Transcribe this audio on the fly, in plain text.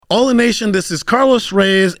Hola Nation, this is Carlos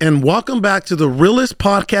Reyes, and welcome back to the realest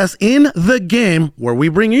podcast in the game, where we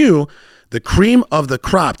bring you the cream of the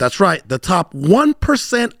crop. That's right, the top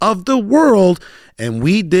 1% of the world, and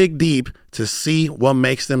we dig deep to see what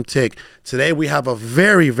makes them tick. Today, we have a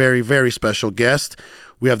very, very, very special guest.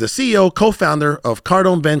 We have the CEO, co-founder of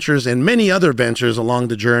Cardone Ventures and many other ventures along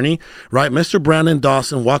the journey, right? Mr. Brandon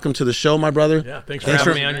Dawson, welcome to the show, my brother. Yeah, thanks for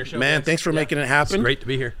having me on your show. Man, thanks for making it happen. It's great to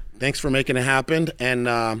be here. Thanks for making it happen. And,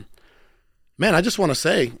 man, I just want to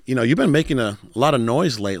say, you've been making a lot of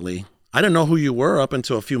noise lately. I didn't know who you were up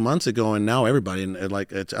until a few months ago, and now everybody,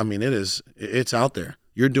 it's out there.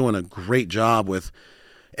 You're doing a great job with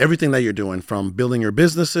everything that you're doing, from building your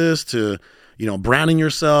businesses to, branding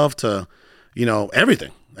yourself to,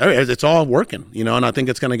 everything. It's all working, and I think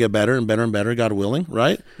it's going to get better and better and better, God willing,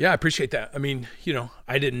 right? Yeah, I appreciate that. I mean,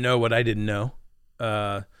 I didn't know what I didn't know.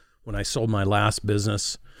 When I sold my last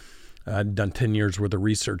business, I'd done 10 years worth of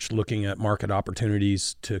research looking at market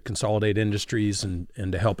opportunities to consolidate industries and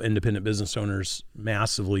to help independent business owners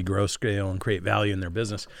massively grow scale and create value in their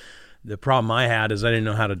business. The problem I had is I didn't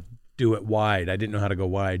know how to do it wide. I didn't know how to go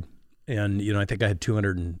wide. And, I think I had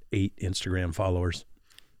 208 Instagram followers.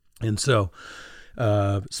 And so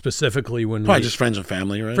specifically when probably just friends and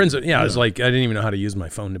family, right? I was like, I didn't even know how to use my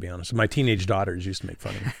phone, to be honest. My teenage daughters used to make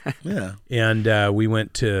fun of me. Yeah. And we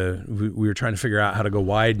were trying to figure out how to go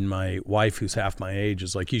wide, and my wife, who's half my age,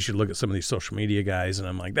 is like, you should look at some of these social media guys. And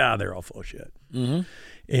I'm like, they're all full of shit. Mm-hmm.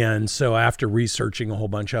 And so after researching a whole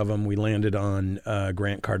bunch of them, we landed on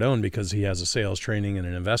Grant Cardone because he has a sales training and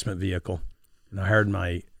an investment vehicle. And I hired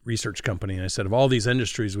my research company, and I said, of all these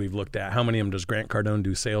industries we've looked at, how many of them does Grant Cardone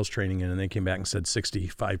do sales training in? And they came back and said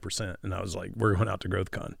 65%. And I was like, we're going out to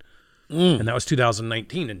GrowthCon. And that was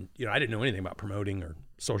 2019. And, I didn't know anything about promoting or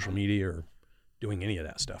social media or doing any of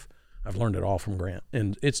that stuff. I've learned it all from Grant.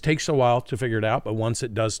 And it takes a while to figure it out, but once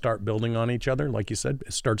it does start building on each other, like you said,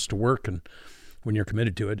 it starts to work. And when you're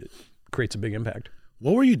committed to it, it creates a big impact.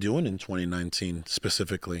 What were you doing in 2019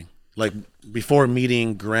 specifically? Like before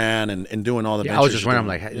meeting Grant and doing all the ventures? I was just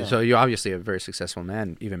wondering, so you're obviously a very successful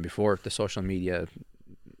man even before the social media.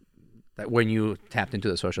 That when you tapped into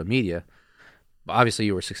the social media, obviously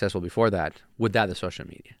you were successful before that. Without the social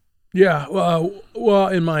media? Yeah, well,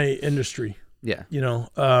 in my industry, yeah,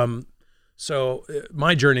 so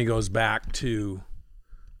my journey goes back to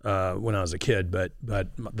when I was a kid. But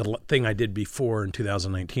the thing I did before in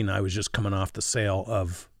 2019, I was just coming off the sale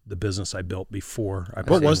of the business I built before.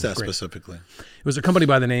 What was that specifically? It was a company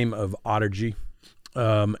by the name of Audigy,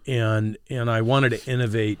 and I wanted to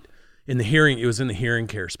innovate in the hearing. It was in the hearing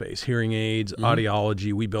care space, hearing aids,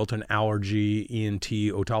 audiology. We built an allergy, ENT,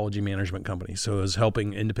 otology management company. So it was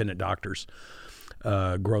helping independent doctors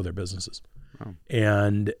grow their businesses. Wow.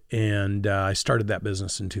 And I started that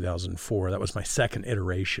business in 2004. That was my second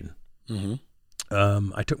iteration.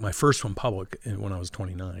 Mm-hmm. I took my first one public when I was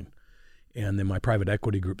 29. And then my private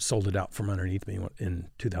equity group sold it out from underneath me in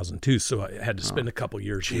 2002. So I had to spend a couple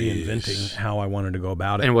years reinventing how I wanted to go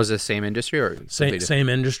about it. And was it the same industry or same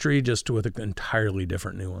industry, just with an entirely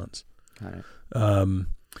different nuance? Got it.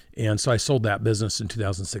 And so I sold that business in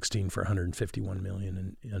 2016 for $151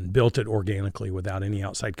 million and built it organically without any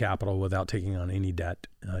outside capital, without taking on any debt,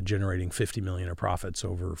 generating $50 million of profits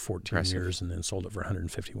over 14 years, and then sold it for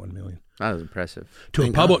 $151 million. That was impressive. To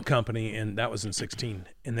a public company, and that was in 16.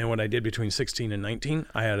 And then what I did between 16 and 19,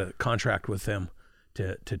 I had a contract with them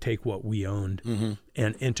to take what we owned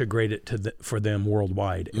and integrate it for them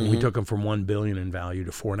worldwide. And we took them from $1 billion in value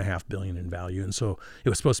to $4.5 billion in value. And so it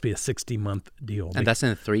was supposed to be a 60-month deal. And that's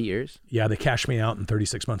in 3 years? Yeah, they cashed me out in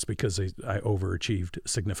 36 months because I overachieved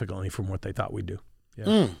significantly from what they thought we'd do.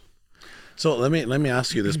 Yeah. So let me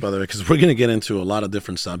ask you this, by the way, because we're going to get into a lot of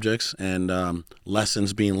different subjects and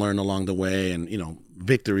lessons being learned along the way, and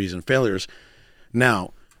victories and failures.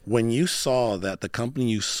 Now, when you saw that the company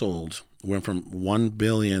you sold went from $1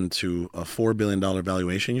 billion to a $4 billion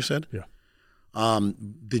valuation, you said? Yeah.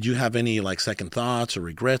 Did you have any second thoughts or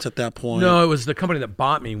regrets at that point? No, it was the company that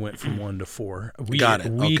bought me went from 1 to 4.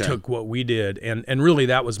 We took what we did, and really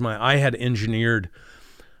that was I had engineered.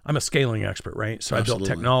 I'm a scaling expert, right? So Absolutely. I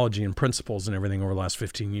built technology and principles and everything over the last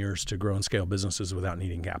 15 years to grow and scale businesses without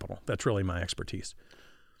needing capital. That's really my expertise.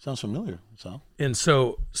 Sounds familiar, Sal. And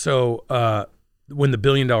so when the $1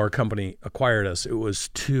 billion company acquired us, it was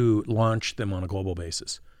to launch them on a global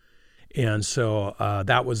basis. And so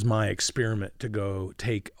that was my experiment to go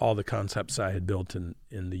take all the concepts I had built in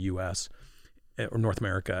the U.S. or North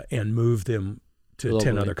America and move them to globally.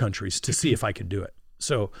 10 other countries to see if I could do it.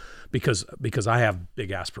 So because I have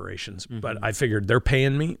big aspirations, but I figured they're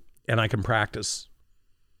paying me and I can practice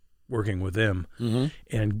working with them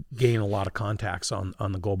and gain a lot of contacts on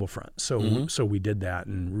the global front. So so we did that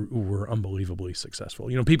and were unbelievably successful.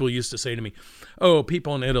 You know, people used to say to me, "Oh,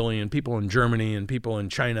 people in Italy and people in Germany and people in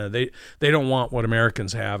China, they don't want what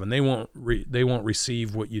Americans have, and they won't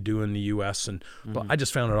receive what you do in the U.S." And but I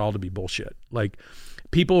just found it all to be bullshit. Like,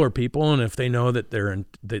 people are people, and if they know that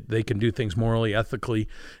that they can do things morally, ethically,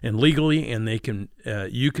 and legally, and they can,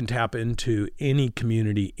 you can tap into any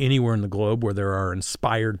community anywhere in the globe where there are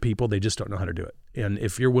inspired people. They just don't know how to do it. And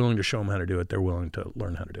if you're willing to show them how to do it, they're willing to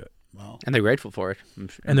learn how to do it. Wow. And they're grateful for it.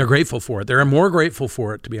 And they're grateful for it. They're more grateful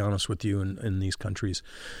for it, to be honest with you, in these countries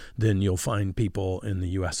than you'll find people in the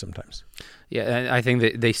U.S. sometimes. Yeah, and I think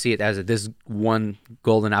that they see it as this one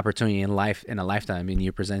golden opportunity in a lifetime. I mean,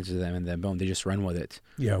 you present it to them, and then boom, they just run with it.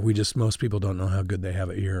 Yeah, most people don't know how good they have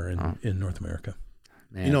it here in North America.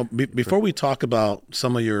 Man. You know, before we talk about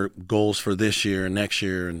some of your goals for this year and next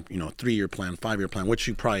year, and 3-year plan, 5-year plan, which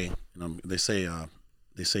you probably, they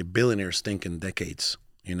say billionaires think in decades.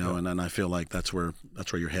 And I feel like that's where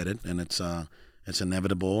you're headed, and it's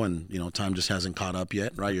inevitable, and time just hasn't caught up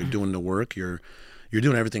yet, right? You're doing the work, you're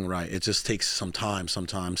doing everything right. It just takes some time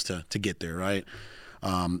sometimes to get there, right?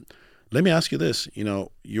 Let me ask you this: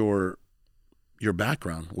 your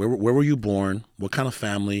background. Where were you born? What kind of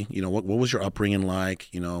family? What was your upbringing like?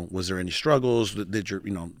 Was there any struggles?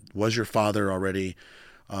 Was your father already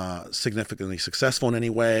significantly successful in any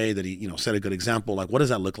way? That he set a good example? Like, what does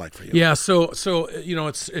that look like for you? Yeah, so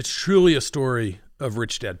it's truly a story of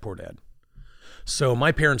rich dad, poor dad. So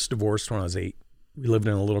my parents divorced when I was 8. We lived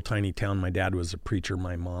in a little tiny town. My dad was a preacher.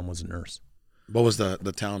 My mom was a nurse. What was the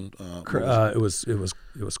town? It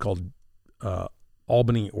was called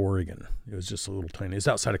Albany, Oregon. It was just a little tiny. It's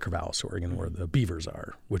outside of Corvallis, Oregon, where the Beavers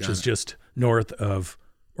are, which is just north of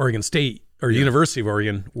Oregon State or University of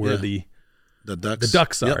Oregon, where the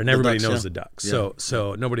Ducks are, Yep, and everybody the Ducks, knows the Ducks.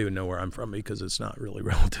 So nobody would know where I'm from because it's not really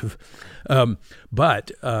relative.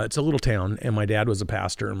 But it's a little town, and my dad was a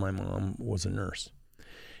pastor, and my mom was a nurse.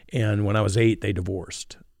 And when I was 8, they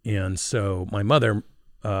divorced. And so my mother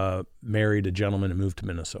married a gentleman and moved to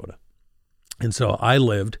Minnesota. And so I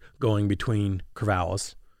lived going between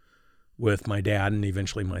Corvallis with my dad and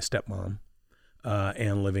eventually my stepmom,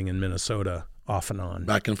 and living in Minnesota off and on.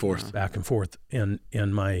 Back and forth. And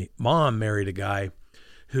my mom married a guy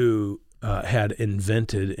who had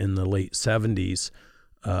invented in the late 70s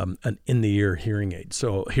an in-the-ear hearing aid.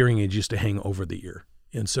 So hearing aids used to hang over the ear.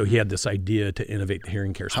 And so he had this idea to innovate the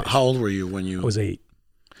hearing care space. How old were you when you... I was 8.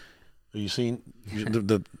 Are you seeing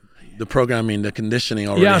the programming, the conditioning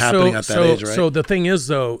already happening at that age, right? So the thing is,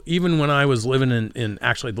 though, even when I was living in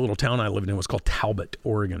actually the little town I lived in was called Talbot,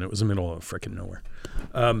 Oregon. It was in the middle of frickin' nowhere.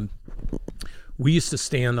 We used to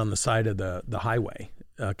stand on the side of the highway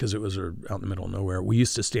because it was out in the middle of nowhere. We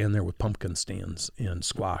used to stand there with pumpkin stands and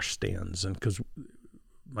squash stands, and because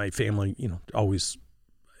my family, always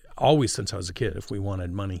since I was a kid, if we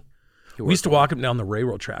wanted money, we used to walk up and down the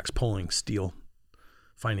railroad tracks pulling steel,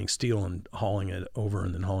 finding steel and hauling it over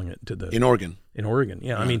and then hauling it to in Oregon. In Oregon,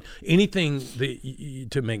 yeah. I mean, anything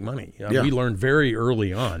to make money. We learned very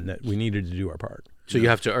early on that we needed to do our part. So you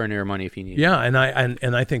have to earn your money if you need it. Yeah, and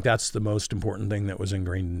I think that's the most important thing that was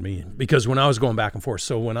ingrained in me, because when I was going back and forth.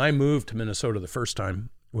 So when I moved to Minnesota the first time,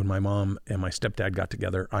 when my mom and my stepdad got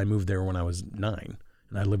together, I moved there when I was 9,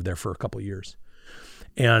 and I lived there for a couple of years.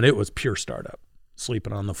 And it was pure startup,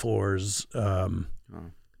 sleeping on the floors.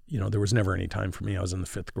 There was never any time for me. I was in the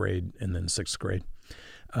 5th grade and then 6th grade.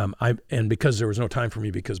 And because there was no time for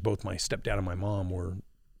me, because both my stepdad and my mom were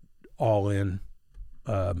all in,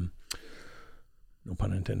 no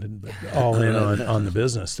pun intended, but all in on the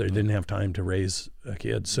business. They didn't have time to raise a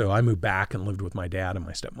kid. So I moved back and lived with my dad and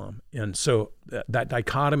my stepmom. And so that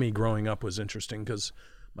dichotomy growing up was interesting, because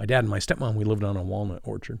my dad and my stepmom, we lived on a walnut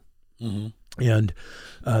orchard. Mm-hmm. And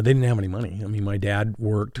they didn't have any money. I mean, my dad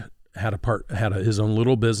had his own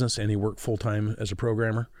little business, and he worked full-time as a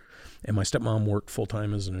programmer. And my stepmom worked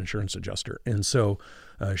full-time as an insurance adjuster. And so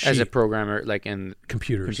as a programmer, like in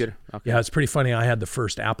computers. Computer? Okay. Yeah, it's pretty funny. I had the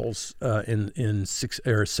first Apples in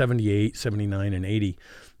 78, 79, and 80.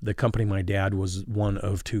 The company my dad was one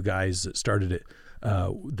of 2 guys that started it.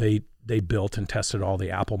 They built and tested all the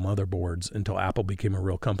Apple motherboards until Apple became a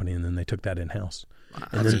real company, and then they took that in-house.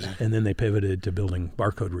 And then they pivoted to building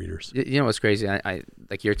barcode readers. You know what's crazy? I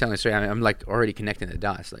like you're telling the story. I'm like already connecting the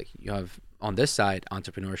dots. Like, you have on this side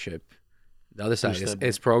entrepreneurship, the other side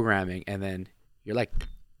is programming, and then you're like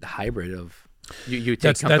the hybrid of you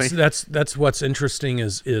take that's what's interesting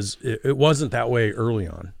is it wasn't that way early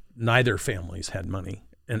on. Neither families had money,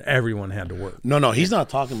 and everyone had to work. No, he's not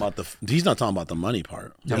talking about the money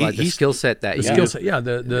part. About the skill set and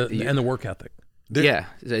the work ethic. Yeah,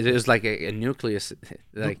 it was like a nucleus,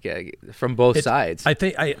 like from both sides. I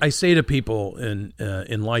think I say to people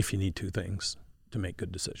in life, you need two things to make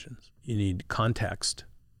good decisions. You need context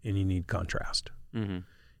and you need contrast. Mm-hmm.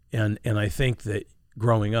 And I think that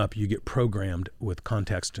growing up, you get programmed with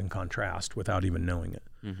context and contrast without even knowing it.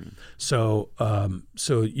 Mm-hmm. So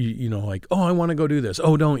you know, like, oh, I want to go do this.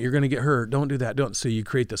 Oh, don't, you're going to get hurt. Don't do that. Don't. So you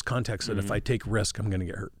create this context that if I take risk, I'm going to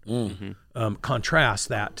get hurt. Mm-hmm. Contrast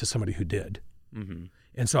that to somebody who did. Mm-hmm.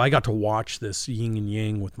 And so I got to watch this yin and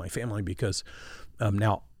yang with my family because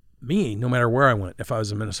now me, no matter where I went, if I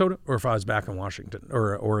was in Minnesota or if I was back in Washington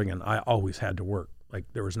or Oregon, I always had to work. Like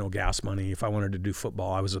there was no gas money. If I wanted to do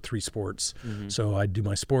football, I was at 3 sports. Mm-hmm. So I'd do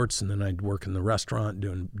my sports and then I'd work in the restaurant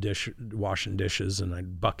doing washing dishes, and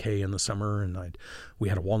I'd buck hay in the summer, and we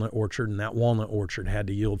had a walnut orchard, and that walnut orchard had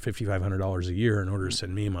to yield $5,500 a year in order to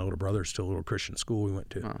send me and my little brothers to a little Christian school we went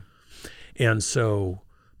to. Wow. And so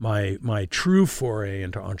my true foray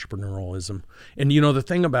into entrepreneurialism, and you know the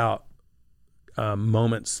thing about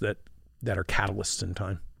moments that are catalysts in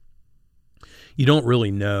time, you don't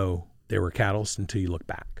really know they were catalysts until you look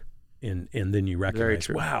back, and then you recognize,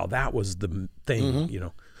 wow, that was the thing, mm-hmm. you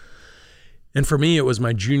know. And for me, it was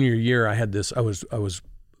my junior year. I had this. I was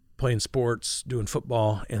playing sports, doing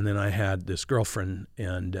football, and then I had this girlfriend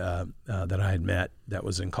and that I had met that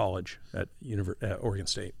was in college at Oregon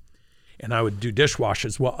State, and I would do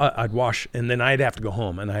dishwashes. Well, I'd wash, and then I'd have to go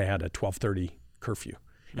home, and I had a 12:30 curfew,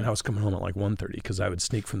 and I was coming home at like 1:30 because I would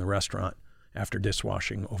sneak from the restaurant after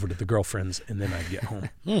dishwashing over to the girlfriend's, and then I'd get home.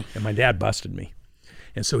 And my dad busted me.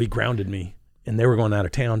 And so he grounded me, and they were going out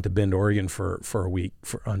of town to Bend, Oregon for a week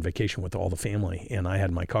on vacation with all the family. And I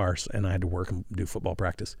had my cars, and I had to work and do football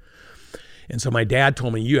practice. And so my dad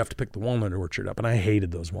told me, you have to pick the walnut orchard up. And I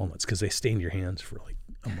hated those walnuts because they stained your hands for like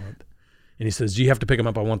a month. And he says, do you have to pick them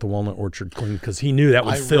up? I want the walnut orchard clean, because he knew that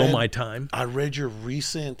would fill my time. I read your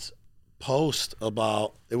recent post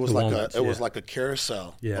about it was like a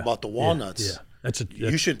carousel about the walnuts. Yeah.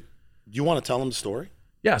 You want to tell them the story?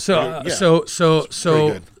 Yeah. So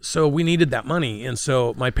we needed that money, and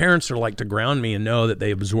so my parents are like to ground me and know that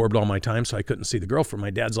they absorbed all my time, so I couldn't see the girlfriend.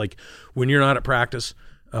 My dad's like, when you're not at practice,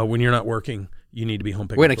 when you're not working, you need to be home.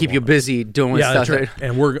 We're gonna keep you busy doing stuff. Right.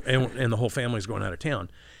 And and the whole family's going out of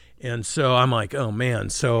town, and so I'm like, oh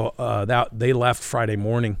man. So that they left Friday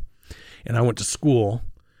morning, and I went to school.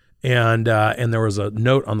 And there was a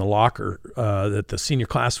note on the locker that the senior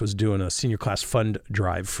class was doing a senior class fund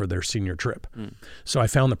drive for their senior trip. Mm. So I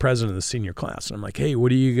found the president of the senior class, and I'm like, hey,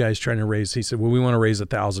 what are you guys trying to raise? He said, well, we want to raise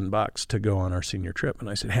 $1,000 to go on our senior trip. And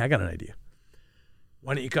I said, hey, I got an idea.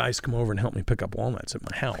 Why don't you guys come over and help me pick up walnuts at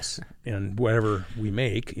my house? And whatever we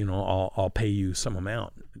make, you know, I'll pay you some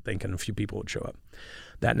amount, thinking a few people would show up.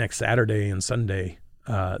 That next Saturday and Sunday,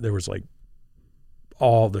 there was like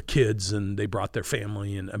all the kids, and they brought their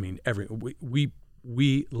family, and I mean,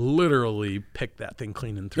 we literally picked that thing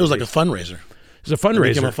clean and through. It was like a fundraiser. It was a fundraiser.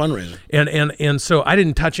 It became a fundraiser. And so I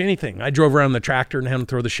didn't touch anything. I drove around the tractor and had them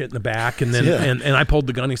throw the shit in the back, and then and I pulled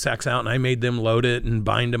the gunny sacks out, and I made them load it and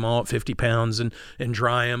bind them all at 50 pounds and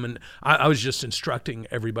dry them, and I was just instructing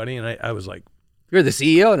everybody, and I was like, you're the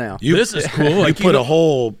CEO now. This is cool. Like, you put a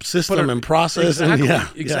whole system and process.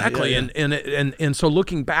 Exactly. And so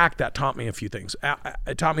looking back, that taught me a few things.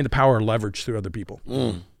 It taught me the power of leverage through other people.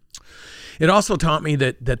 Mm. It also taught me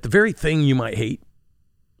that the very thing you might hate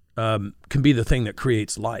can be the thing that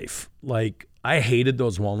creates life. Like, I hated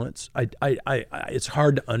those walnuts. It's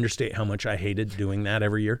hard to understate how much I hated doing that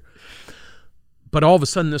every year. But all of a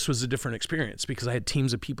sudden, this was a different experience because I had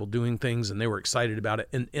teams of people doing things, and they were excited about it.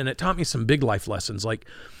 And it taught me some big life lessons. Like,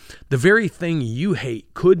 the very thing you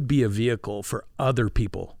hate could be a vehicle for other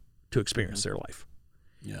people to experience their life.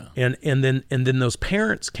 Yeah. And then those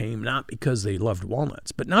parents came not because they loved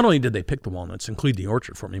walnuts, but not only did they pick the walnuts and clean the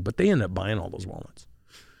orchard for me, but they ended up buying all those walnuts.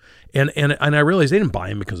 And I realized they didn't buy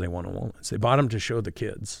them because they wanted walnuts. They bought them to show the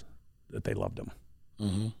kids that they loved them.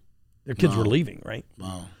 Mm-hmm. Their kids were leaving, right?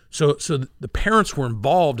 Wow. So the parents were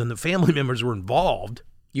involved and the family members were involved.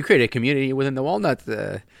 You created a community within the walnuts.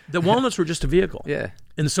 The walnuts were just a vehicle. Yeah.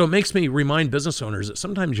 And so it makes me remind business owners that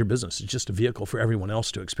sometimes your business is just a vehicle for everyone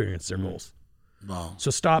else to experience their goals. Wow.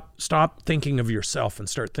 So stop thinking of yourself and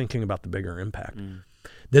start thinking about the bigger impact. Mm.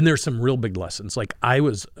 Then there's some real big lessons. Like, I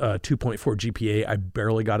was 2.4 GPA. I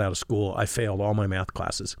barely got out of school. I failed all my math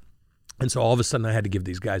classes. And so all of a sudden I had to give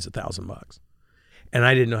these guys $1,000. And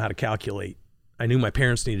I didn't know how to calculate. I knew my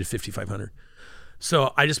parents needed $5,500.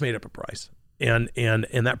 So I just made up a price. And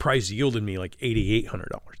that price yielded me like $8,800.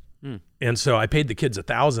 Mm. And so I paid the kids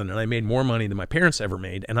 $1,000, and I made more money than my parents ever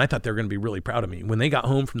made. And I thought they were going to be really proud of me. When they got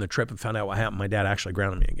home from the trip and found out what happened, my dad actually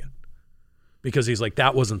grounded me again. because he's like,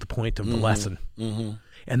 that wasn't the point of the lesson.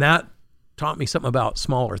 And that taught me something about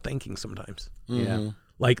smaller thinking sometimes. Yeah.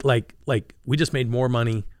 Like we just made more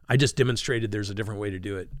money. I just demonstrated there's a different way to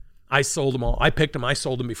do it. I sold them all. I picked them. I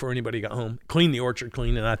sold them before anybody got home. Cleaned the orchard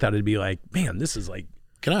clean, and I thought it'd be like, man, this is like.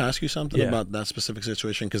 Can I ask you something about that specific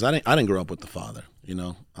situation? Because I didn't grow up with the father. You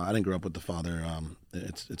know, I didn't grow up with the father.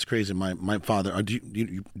 It's crazy. My father. Do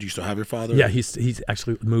you still have your father? Yeah, he's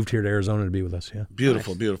actually moved here to Arizona to be with us. Yeah.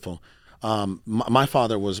 Beautiful, beautiful. My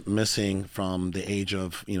father was missing from the age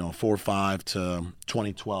of 4 or 5 to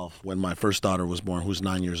 2012 when my first daughter was born, who's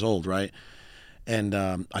 9 years old, right? And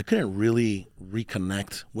I couldn't really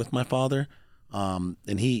reconnect with my father.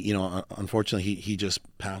 And he, unfortunately, he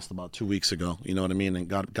just passed about 2 weeks ago. You know what I mean? And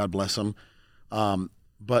God bless him.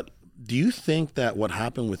 But do you think that what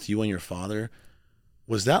happened with you and your father,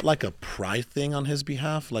 was that like a pride thing on his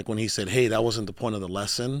behalf? Like when he said, "Hey, that wasn't the point of the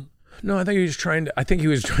lesson"? No, I think he was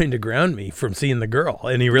trying to ground me from seeing the girl,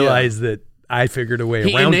 and he realized that I figured a way around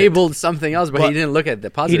it. He enabled something else, but he didn't look at the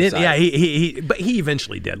positive side. Yeah, but he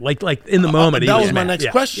eventually did. Like in the moment. That was my next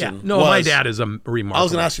question. Yeah. No, my dad is a remarkable. I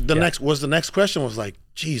was going to ask you, the next question was like,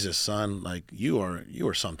 Jesus, son, like you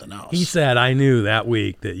are something else. He said, I knew that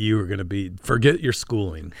week that you were going to forget your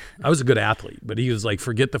schooling. I was a good athlete, but he was like,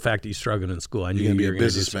 forget the fact that you struggled in school. I knew you're going to be a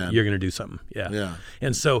businessman. You're going to do something. Yeah.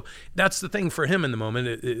 And so that's the thing for him in the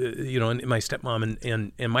moment, and my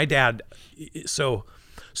stepmom and my dad.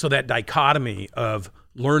 So that dichotomy of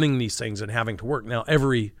learning these things and having to work. Now,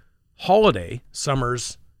 every holiday,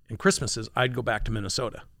 summers and Christmases, I'd go back to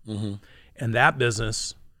Minnesota. And that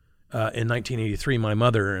business, in 1983, my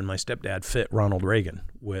mother and my stepdad fit Ronald Reagan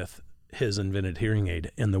with his invented hearing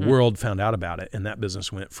aid. And the world found out about it. And that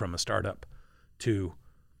business went from a startup to,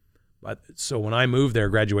 so when I moved there,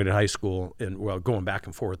 graduated high school, and going back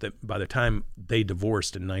and forth, by the time they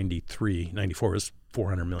divorced in 93, 94, it was a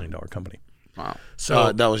 $400 million company. Wow.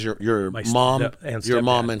 So that was your mom and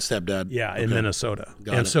stepdad. Yeah, in Minnesota.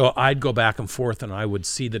 So I'd go back and forth, and I would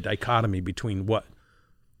see the dichotomy between what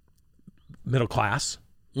middle class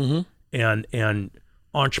and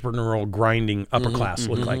entrepreneurial grinding upper class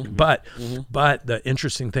look like. But the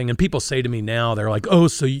interesting thing, and people say to me now, they're like, "Oh,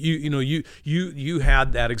 so you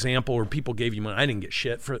had that example where people gave you money." I didn't get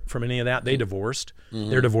shit from any of that. They divorced.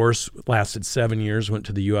 Their divorce lasted 7 years. Went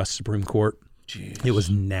to the U.S. Supreme Court. Jeez. It was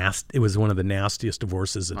nasty. It was one of the nastiest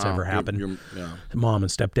divorces that's ever happened. Mom and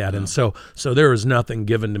stepdad, and so there was nothing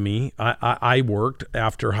given to me. I worked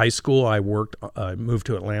after high school. I moved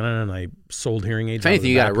to Atlanta, and I sold hearing aids. If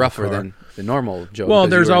anything, you got it rougher than the normal Joe. Well,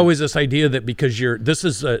 there's always this idea that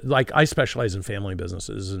because like I specialize in family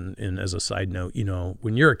businesses, and as a side note,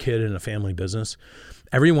 when you're a kid in a family business,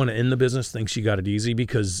 everyone in the business thinks you got it easy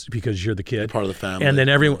because you're the kid, you're part of the family,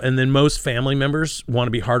 and then most family members want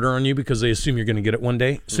to be harder on you because they assume you're going to get it one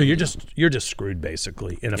day. So you're just screwed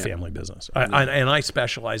basically in a family business. I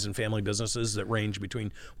specialize in family businesses that range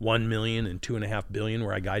between 1 million and 2.5 billion,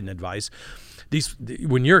 where I guide and advise.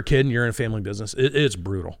 When you're a kid and you're in a family business, it's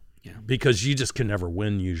brutal. Yeah. Because you just can never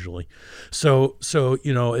win usually. So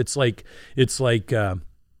it's like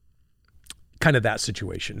kind of that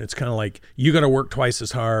situation. It's kind of like you got to work twice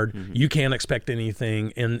as hard. You can't expect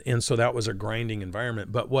anything, and so that was a grinding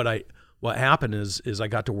environment. But what happened is I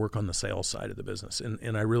got to work on the sales side of the business,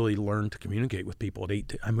 and I really learned to communicate with people at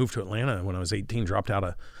 18. I moved to Atlanta when I was 18, dropped out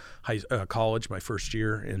of college my first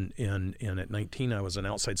year, and at 19 I was an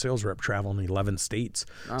outside sales rep traveling 11 states,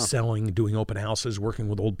 selling, doing open houses, working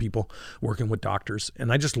with old people, working with doctors,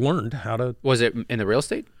 and I just learned how to. Was it in the real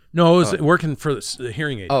estate? No, it was working for the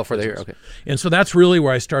hearing aid. Oh, for the hearing, okay. And so that's really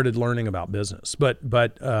where I started learning about business. But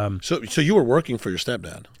so you were working for your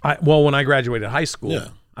stepdad? When I graduated high school,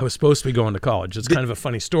 I was supposed to be going to college. It's kind of a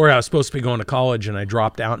funny story. I was supposed to be going to college, and I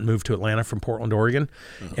dropped out and moved to Atlanta from Portland, Oregon.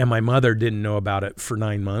 And my mother didn't know about it for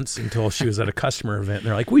 9 months until she was at a customer event. And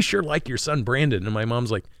they're like, "We sure like your son, Brandon." And my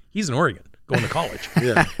mom's like, "He's in Oregon going to college." And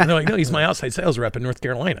they're like, "No, he's my outside sales rep in North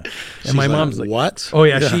Carolina." And my mom's like, "What?" Oh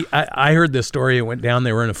yeah. I heard this story. It went down.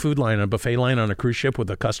 They were in a food line, a buffet line on a cruise ship with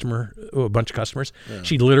a bunch of customers.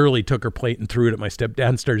 She literally took her plate and threw it at my stepdad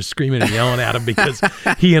and started screaming and yelling at him because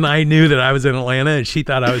he and I knew that I was in Atlanta, and she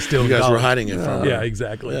thought I was still. You guys were hiding it from her. Yeah,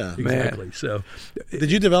 exactly. Yeah, exactly. Man. So,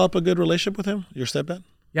 did you develop a good relationship with him, your stepdad?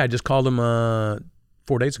 Yeah, I just called him 4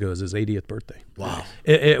 days ago. It was his 80th birthday. Wow.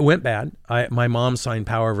 It went bad. My mom signed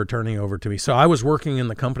power of attorney over to me. So I was working in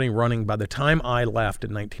the company running, by the time I left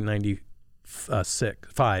in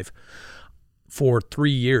 1995, for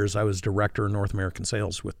 3 years, I was director of North American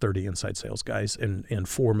sales with 30 inside sales guys and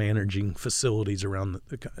 4 managing facilities around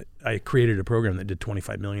I created a program that did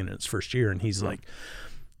 $25 million in its first year. And he's like,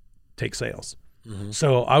 take sales.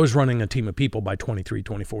 So I was running a team of people by 23,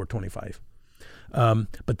 24, 25.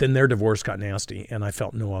 But then their divorce got nasty, and I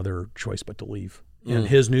felt no other choice but to leave. And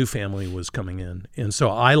his new family was coming in. And so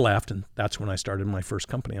I left, and that's when I started my first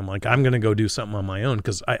company. I'm like, I'm going to go do something on my own,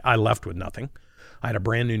 because I left with nothing. I had a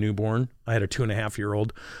brand new newborn. I had a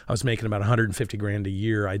 2.5-year-old. I was making about $150,000 a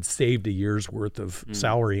year. I'd saved a year's worth of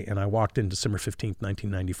salary, and I walked in December 15th,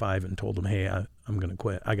 1995, and told him, hey, I'm going to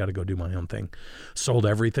quit. I got to go do my own thing. Sold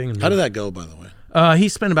everything. How did that go, by the way? He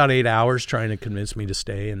spent about 8 hours trying to convince me to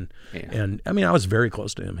stay, and I mean, I was very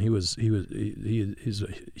close to him. He's a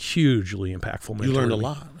hugely impactful mentor. You learned a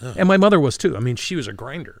lot, and my mother was too. I mean, she was a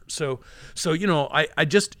grinder. So I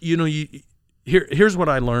just here's what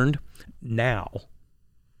I learned now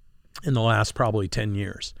in the last probably 10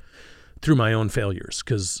 years through my own failures,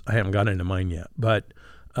 because I haven't got into mine yet. But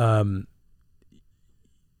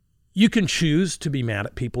you can choose to be mad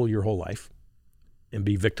at people your whole life and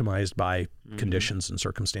be victimized by conditions and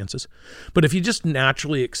circumstances. But if you just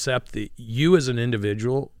naturally accept that you as an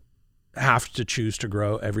individual have to choose to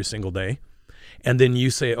grow every single day, and then you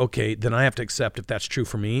say, okay, then I have to accept if that's true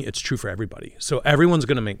for me, it's true for everybody. So everyone's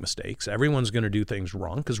going to make mistakes. Everyone's going to do things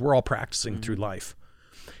wrong, because we're all practicing through life.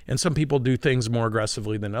 And some people do things more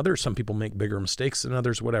aggressively than others. Some people make bigger mistakes than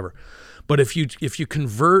others, whatever. But if you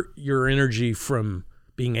convert your energy from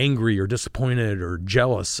being angry or disappointed or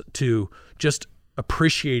jealous to just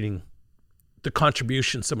appreciating the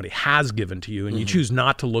contribution somebody has given to you, and you choose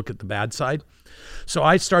not to look at the bad side. So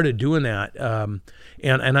I started doing that,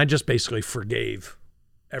 and I just basically forgave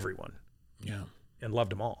everyone, and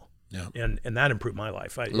loved them all. Yeah. And that improved my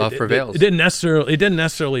life. Love prevails. It didn't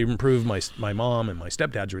necessarily improve my mom and my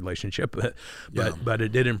stepdad's relationship, but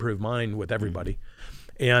it did improve mine with everybody.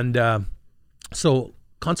 And so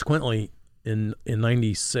consequently, in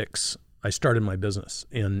 96, I started my business,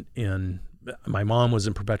 and my mom was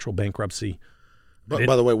in perpetual bankruptcy. But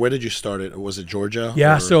by the way, where did you start it? Was it Georgia?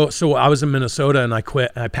 Yeah, so I was in Minnesota, and I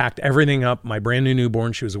quit. I packed everything up. My brand new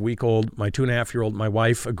newborn, she was a week old. My 2.5-year-old, my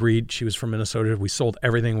wife agreed. She was from Minnesota. We sold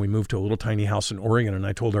everything. We moved to a little tiny house in Oregon, and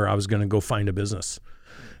I told her I was going to go find a business.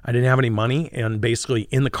 I didn't have any money, and basically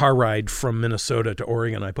in the car ride from Minnesota to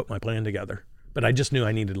Oregon, I put my plan together. But I just knew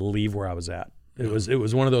I needed to leave where I was at. It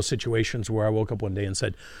was one of those situations where I woke up one day and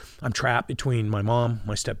said, I'm trapped between my mom,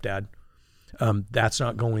 my stepdad. That's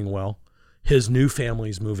not going well. His new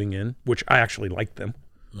family's moving in, which I actually like them.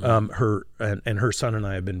 Her son and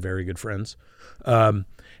I have been very good friends. And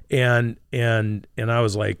I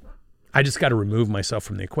was like, I just got to remove myself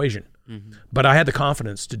from the equation. But I had the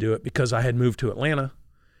confidence to do it because I had moved to Atlanta,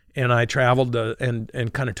 and I traveled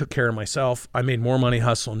and kind of took care of myself. I made more money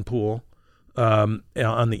hustling pool on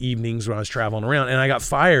the evenings when I was traveling around, and I got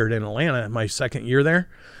fired in Atlanta my second year there.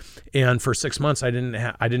 And for 6 months, I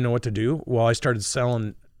didn't know what to do. Well, I started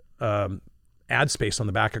selling ad space on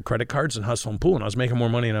the back of credit cards and hustling pool, and I was making more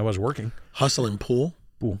money than I was working. Hustling pool?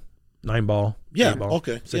 Pool. 9-ball. Yeah, 8-ball,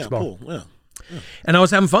 okay. 6-ball. Pool. Yeah. And I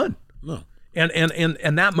was having fun. No.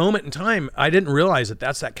 And that moment in time, I didn't realize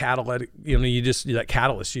that's that catalytic, that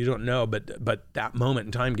catalyst, you don't know, but that moment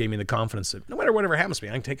in time gave me the confidence that no matter whatever happens to me,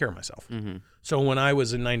 I can take care of myself. So when I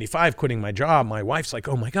was in 95 quitting my job, my wife's like,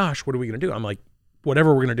 oh my gosh, what are we going to do? I'm like,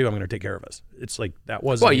 whatever we're going to do, I'm going to take care of us. It's like, that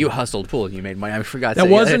wasn't... Well, you hustled pool and you made money. I forgot that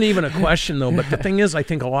wasn't even a question, though. But the thing is, I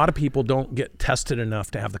think a lot of people don't get tested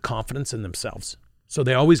enough to have the confidence in themselves. So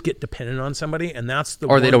they always get dependent on somebody, and that's the...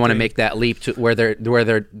 Or they don't want to make that leap to where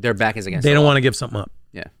their back is against They don't want to give something up.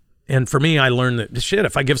 Yeah. And for me, I learned that, shit,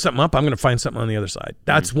 if I give something up, I'm going to find something on the other side.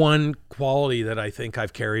 That's one quality that I think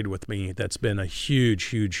I've carried with me that's been a huge,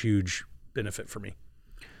 huge, huge benefit for me.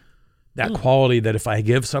 That quality that if I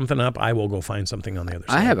give something up, I will go find something on the other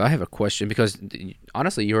side. I have a question, because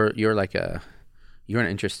honestly, you're like an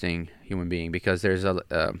interesting human being, because there's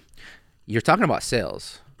you're talking about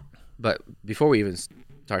sales, but before we even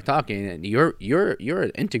start talking, you're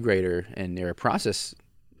an integrator and you're a process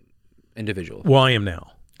individual. Well, I am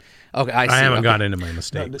now. Okay, I see. I haven't gotten into my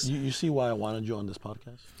mistakes. No, you see why I wanted you on this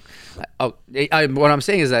podcast? What I'm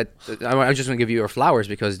saying is that I'm just going to give you your flowers,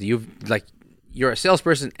 because you're a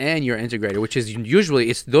salesperson and you're an integrator, which is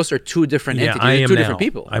usually those are two different entities, two different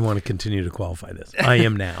people. I want to continue to qualify this. I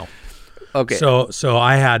am now. Okay. So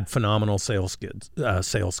I had phenomenal sales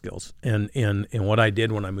skills, and what I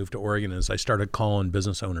did when I moved to Oregon is I started calling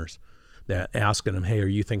business owners, asking them, hey, are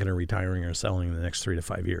you thinking of retiring or selling in the next 3 to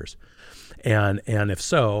 5 years? And if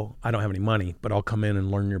so, I don't have any money, but I'll come in and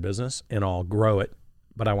learn your business and I'll grow it,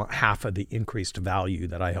 but I want half of the increased value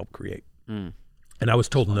that I helped create. And I was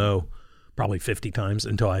told no probably 50 times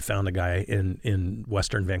until I found a guy in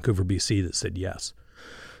Western Vancouver, BC that said yes.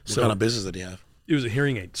 What kind of business did he have? It was a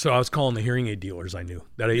hearing aid. So I was calling the hearing aid dealers I knew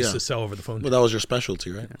that I used to sell over the phone. Well, that was your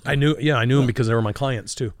specialty, right? I knew them because they were my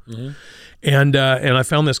clients too. Mm-hmm. And I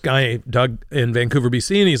found this guy, Doug, in Vancouver,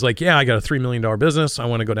 BC, and he's like, yeah, I got a $3 million business. I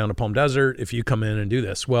want to go down to Palm Desert if you come in and do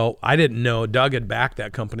this. Well, I didn't know Doug had backed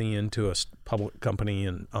that company into a public company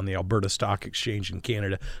on the Alberta Stock Exchange in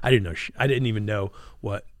Canada. I didn't even know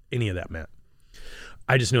what any of that meant.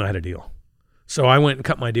 I just knew I had a deal. So I went and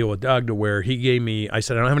cut my deal with Doug to where he gave me, I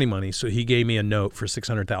said, I don't have any money. So he gave me a note for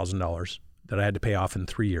 $600,000 that I had to pay off in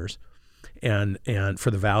 3 years. And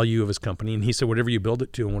for the value of his company. And he said, whatever you build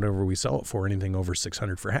it to and whatever we sell it for, anything over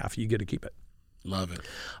 $600 for half, you get to keep it. Love it.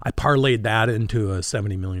 I parlayed that into a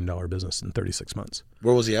 $70 million business in 36 months.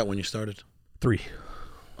 Where was he at when you started? 3.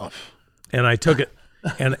 Oh. And I took it.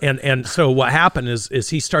 And so what happened is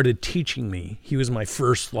he started teaching me. He was my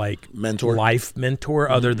first mentor, life mentor,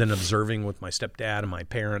 other than observing with my stepdad and my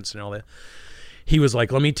parents and all that. He was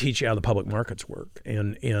like, let me teach you how the public markets work.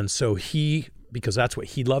 And so because that's what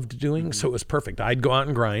he loved doing. So it was perfect. I'd go out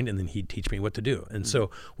and grind and then he'd teach me what to do. And so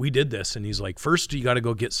we did this, and he's like, first you got to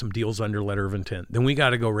go get some deals under letter of intent. Then we got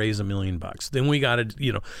to go raise $1 million. Then we got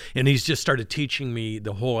to, and he's just started teaching me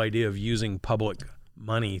the whole idea of using public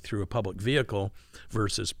money through a public vehicle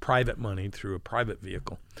versus private money through a private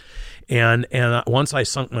vehicle. And once I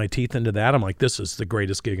sunk my teeth into that, I'm like, this is the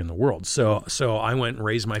greatest gig in the world. So I went and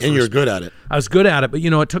raised my first. And you're good at it. I was good at it, but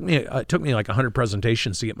it took me like 100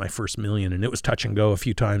 presentations to get my first $1 million, and it was touch and go a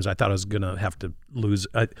few times. I thought I was going to have to lose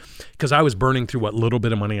because I was burning through what little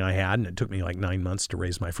bit of money I had, and it took me like 9 months to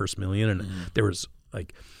raise my first $1 million. And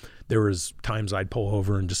there was times I'd pull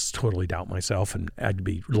over and just totally doubt myself, and I'd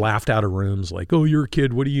be laughed out of rooms like, "Oh, you're a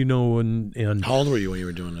kid. What do you know?" And how old were you when you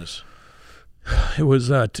were doing this? It was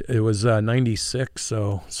 96,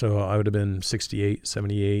 so I would have been 68,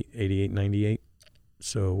 78, 88, 98.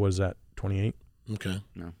 So what is that, 28? Okay.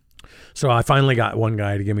 No. So I finally got one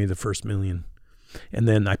guy to give me the first $1 million, and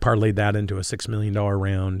then I parlayed that into a $6 million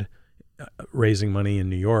round, raising money in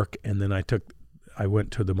New York, and then I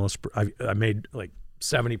went to I made like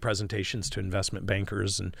 70 presentations to investment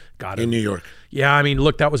bankers and got it. In New York. Yeah, I mean,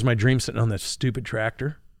 look, that was my dream, sitting on that stupid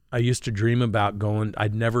tractor. I used to dream about going.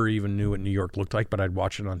 I'd never even knew what New York looked like, but I'd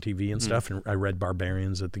watch it on TV and stuff, and I read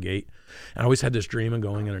Barbarians at the Gate. And I always had this dream of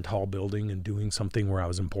going in a tall building and doing something where I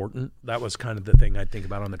was important. That was kind of the thing I'd think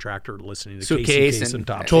about on the tractor, listening to Casey Kasem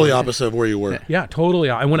talk. Totally opposite of where you were. Yeah, totally.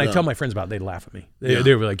 And when I tell my friends about it, they laugh at me.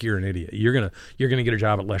 They were like, "You're an idiot. You're gonna get a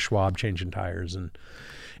job at Les Schwab changing tires."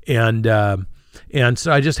 And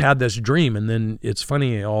so I just had this dream, and then it's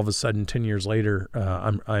funny. All of a sudden, 10 years later,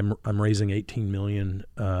 I'm raising $18 million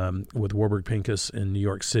with Warburg Pincus in New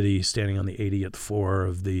York City, standing on the 80th floor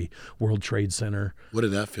of the World Trade Center. What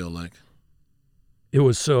did that feel like?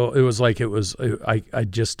 I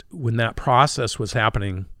just, when that process was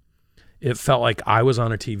happening, it felt like I was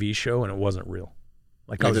on a TV show and it wasn't real.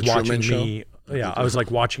 Like I was watching me. Yeah, I was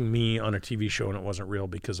like watching me on a TV show and it wasn't real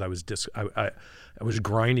because I was I was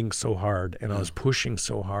grinding so hard and I was pushing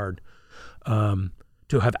so hard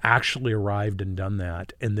to have actually arrived and done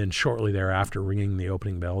that. And then shortly thereafter, ringing the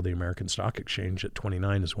opening bell of the American Stock Exchange at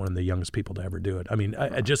 29 is one of the youngest people to ever do it. I mean,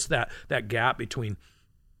 just that gap between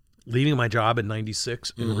leaving my job in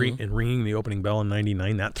 96 and ringing the opening bell in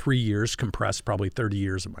 99, that 3 years compressed probably 30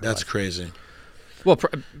 years of my life. That's crazy. Well,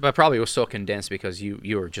 but probably it was so condensed because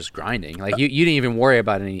you were just grinding. Like you didn't even worry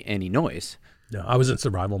about any noise. No, I was in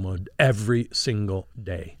survival mode every single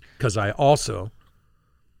day because I also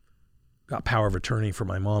got power of attorney for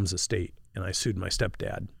my mom's estate, and I sued my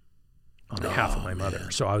stepdad on behalf of my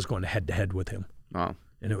mother. So I was going head to head with him. Oh,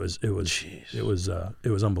 and it was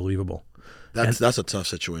unbelievable. That's a tough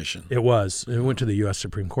situation. It was. It went to the U.S.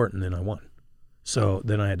 Supreme Court, and then I won. So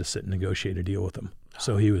then I had to sit and negotiate a deal with him.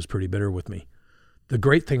 So he was pretty bitter with me. The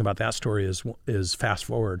great thing about that story is fast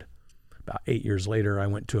forward about 8 years later, I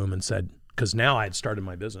went to him and said, because now I had started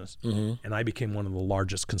my business and I became one of the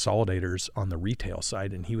largest consolidators on the retail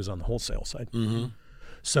side, and he was on the wholesale side. Mm-hmm.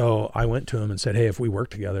 So I went to him and said, hey, if we work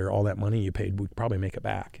together, all that money you paid, we'd probably make it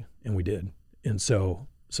back. And we did. And so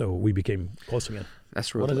we became close again.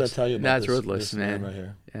 That's ruthless. What does that tell you about That's ruthless, man. Right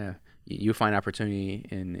here? Yeah. You find opportunity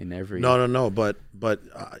in every... No. But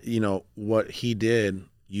what he did,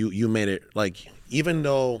 you made it, like, even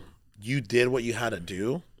though you did what you had to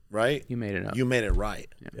do, right? You made it up. You made it right.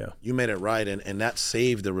 Yeah. You made it right, and that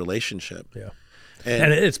saved the relationship. Yeah.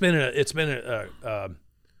 And it's been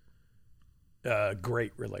a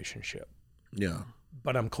great relationship. Yeah.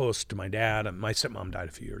 But I'm close to my dad. My stepmom died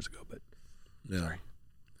a few years ago, but sorry.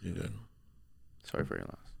 You did. Sorry for your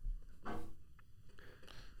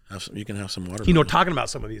loss. You can have some water. Talking about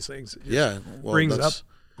some of these things. Yeah. Well, brings up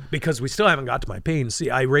because we still haven't got to my pain. See,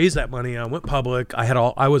 I raised that money. I went public.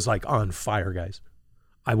 I was like on fire, guys.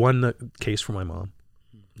 I won the case for my mom.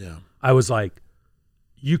 Yeah. I was like,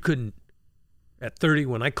 you couldn't, at 30,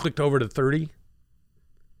 when I clicked over to 30,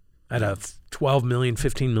 at a $12 million,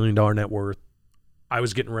 $15 million net worth, I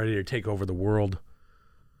was getting ready to take over the world.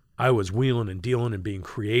 I was wheeling and dealing and being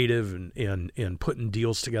creative and putting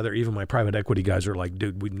deals together. Even my private equity guys are like,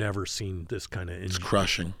 dude, we've never seen this kind of. It's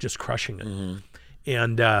crushing. Just crushing it.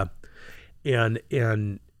 And I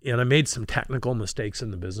made some technical mistakes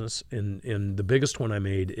in the business. And the biggest one I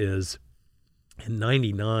made is in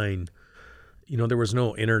 99, there was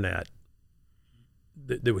no internet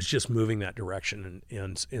that was just moving that direction.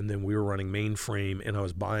 And then we were running mainframe, and I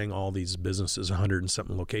was buying all these businesses, 100 and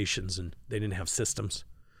something locations, and they didn't have systems.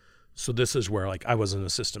 So this is where I wasn't a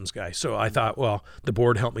systems guy. So I thought, well, the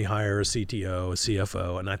board helped me hire a CTO, a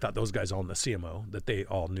CFO, and I thought those guys all in the CMO, that they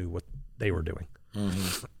all knew what they were doing.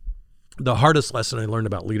 The hardest lesson I learned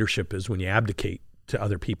about leadership is when you abdicate to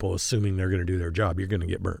other people, assuming they're going to do their job, you're going to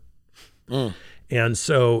get burnt. And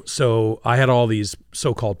so I had all these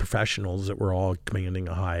so-called professionals that were all commanding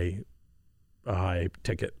a high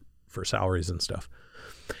ticket for salaries and stuff.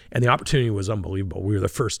 And the opportunity was unbelievable. We were the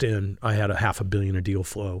first in. I had a $500 million a deal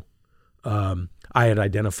flow. I had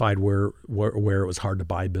identified where it was hard to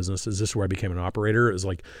buy businesses. This is where I became an operator. It was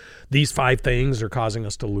like, these 5 things are causing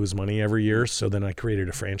us to lose money every year. So then I created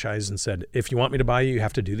a franchise and said, if you want me to buy you, you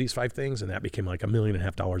have to do these 5 things. And that became like $1.5 million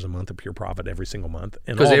a month of pure profit every single month.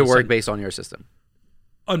 Because they work based on your system.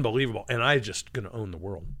 Unbelievable. And I just going to own the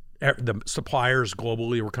world. The suppliers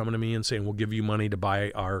globally were coming to me and saying, we'll give you money to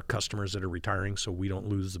buy our customers that are retiring so we don't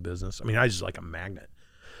lose the business. I mean, I was just like a magnet.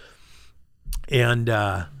 And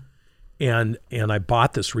I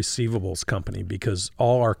bought this receivables company because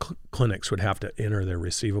all our clinics would have to enter their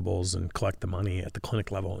receivables and collect the money at the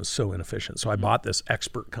clinic level. It was so inefficient. So I bought this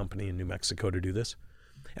expert company in New Mexico to do this.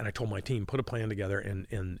 And I told my team, put a plan together,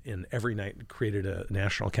 and every night created a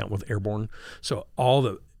national account with Airborne. So all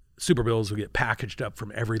the super bills would get packaged up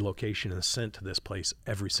from every location and sent to this place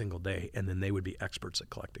every single day. And then they would be experts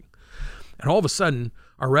at collecting. And all of a sudden,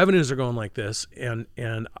 our revenues are going like this. And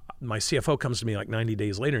my CFO comes to me like 90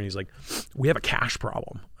 days later, and he's like, we have a cash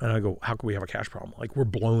problem. And I go, how can we have a cash problem? Like, we're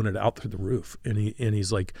blowing it out through the roof. And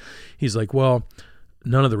he's like, well,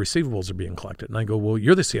 none of the receivables are being collected. And I go, well,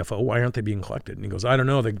 you're the CFO. Why aren't they being collected? And he goes, I don't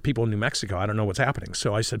know. The people in New Mexico, I don't know what's happening.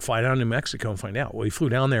 So I said, fly down to New Mexico and find out. Well, he flew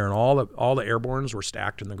down there, and all the Airbornes were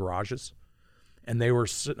stacked in the garages, and they were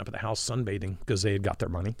sitting up at the house sunbathing because they had got their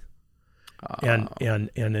money. And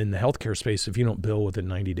in the healthcare space, if you don't bill within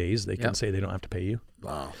 90 days, they can say they don't have to pay you.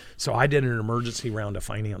 Wow. So I did an emergency round of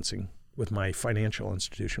financing with my financial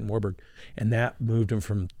institution, Warburg, and that moved them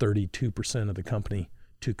from 32% of the company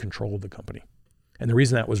to control of the company. And the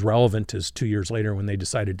reason that was relevant is 2 years later when they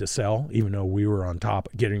decided to sell, even though we were on top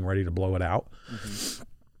getting ready to blow it out,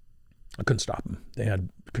 I couldn't stop them. They had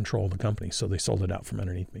control of the company, so they sold it out from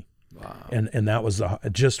underneath me. Wow. And that was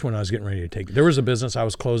just when I was getting ready to take it. There was a business I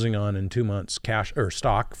was closing on in 2 months, cash or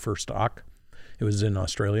stock for stock. It was in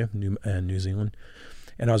Australia and New Zealand.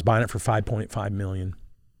 And I was buying it for $5.5 million,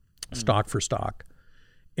 stock for stock.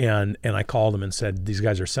 And I called them and said, these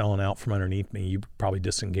guys are selling out from underneath me. You probably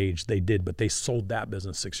disengaged. They did, but they sold that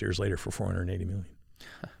business 6 years later for $480 million.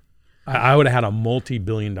 I would have had a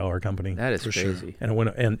multi-billion-dollar company. That is crazy. Sure. And it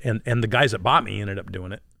went, and the guys that bought me ended up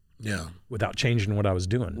doing it. Yeah. Without changing what I was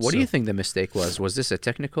doing. What do you think the mistake was? Was this a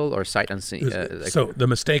technical or sight unseen? So the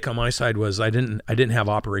mistake on my side was I didn't have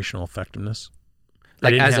operational effectiveness.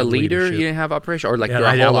 Like as a leader, you didn't have operation, or like your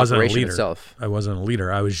whole operation itself? I wasn't a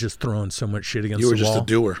leader. I was just throwing so much shit against the wall. You were just a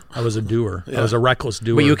doer. I was a doer. I was a reckless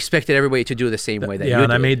doer. But you expected everybody to do the same way that you did. Yeah,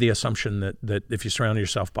 and I made the assumption that if you surround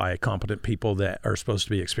yourself by competent people that are supposed to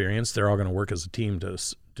be experienced, they're all going to work as a team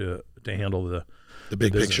to handle the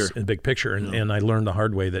big picture. The big picture. And I learned the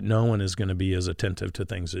hard way that no one is going to be as attentive to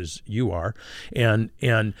things as you are. And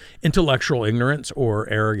intellectual ignorance or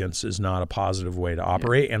arrogance is not a positive way to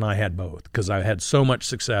operate. Yeah. And I had both because I had so much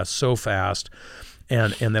success so fast.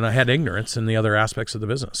 And then I had ignorance in the other aspects of the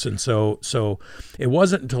business. And so it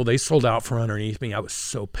wasn't until they sold out from underneath me. I was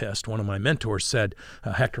so pissed. One of my mentors said,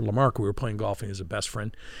 Hector Lamarck, we were playing golf and he was a best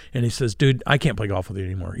friend. And he says, dude, I can't play golf with you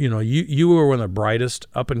anymore. You know, you were one of the brightest,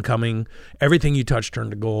 up and coming, everything you touched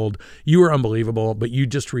turned to gold. You were unbelievable, but you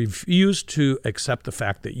just refused to accept the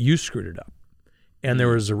fact that you screwed it up. And there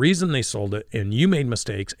was a reason they sold it, and you made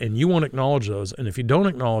mistakes, and you won't acknowledge those. And if you don't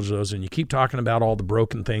acknowledge those and you keep talking about all the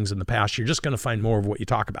broken things in the past, you're just going to find more of what you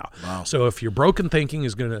talk about. Wow. So if your broken thinking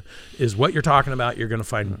is what you're talking about, you're going to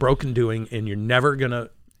find broken doing, and you're never going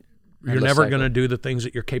to do the things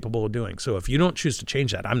that you're capable of doing. So if you don't choose to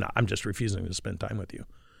change that, I'm just refusing to spend time with you.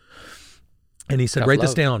 And he said, Tough write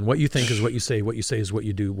this love. down. What you think is what you say. What you say is what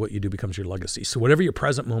you do. What you do becomes your legacy. So whatever your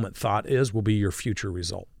present moment thought is will be your future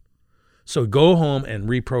result. So go home and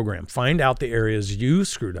reprogram. Find out the areas you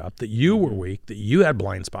screwed up, that you were weak, that you had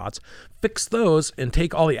blind spots. Fix those and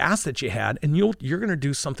take all the assets you had, and you're going to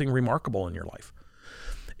do something remarkable in your life.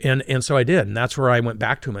 And so I did. And that's where I went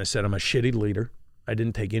back to him. I said, I'm a shitty leader. I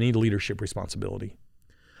didn't take any leadership responsibility.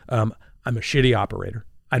 I'm a shitty operator.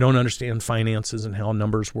 I don't understand finances and how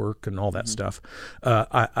numbers work and all that stuff.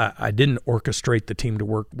 I didn't orchestrate the team to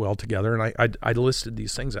work well together, and I listed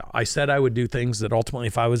these things out. I said I would do things that ultimately,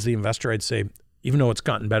 if I was the investor, I'd say, even though it's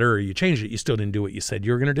gotten better or you changed it, you still didn't do what you said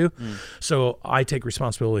you were going to do. So I take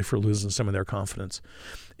responsibility for losing some of their confidence.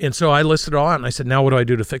 And so I listed it all out, and I said, now what do I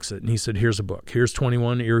do to fix it? And he said, here's a book. Here's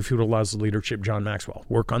 21 Irrefutable Laws of Leadership, John Maxwell.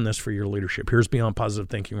 Work on this for your leadership. Here's Beyond Positive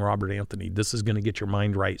Thinking, Robert Anthony. This is going to get your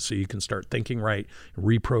mind right so you can start thinking right,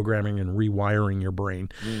 reprogramming and rewiring your brain.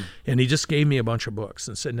 And he just gave me a bunch of books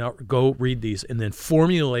and said, now go read these and then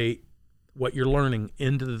formulate what you're learning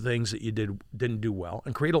into the things that you didn't do well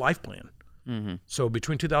and create a life plan. So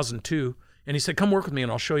between 2002, and he said, come work with me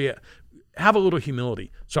and I'll show you, have a little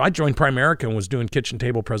humility. So I joined Primerica and was doing kitchen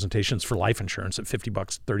table presentations for life insurance at $50,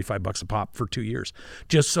 $35 a pop for 2 years,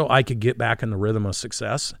 just so I could get back in the rhythm of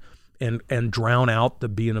success and drown out the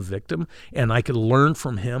being a victim. And I could learn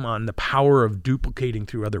from him on the power of duplicating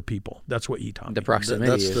through other people. That's what he taught me. The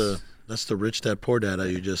proximity That's the rich dad, poor dad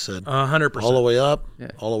you just said. 100%. All the way up,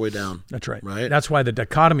 all the way down. That's right. Right. That's why the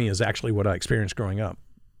dichotomy is actually what I experienced growing up.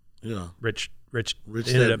 Yeah. Rich ended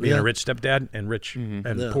dad, up being a rich stepdad and rich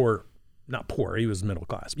and poor. Not poor, he was middle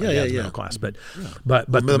class. My dad's middle class, but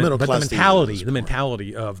the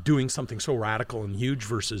mentality of doing something so radical and huge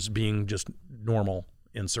versus being just normal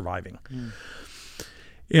and surviving.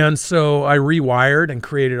 And so I rewired and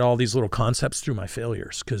created all these little concepts through my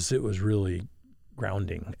failures because it was really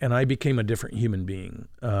grounding, and I became a different human being.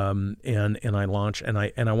 And I launched, and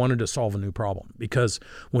I wanted to solve a new problem, because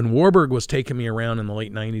when Warburg was taking me around in the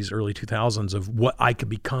late 90s, early 2000s of what I could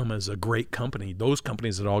become as a great company, those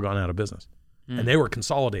companies had all gone out of business, and they were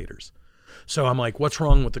consolidators. So I'm like, what's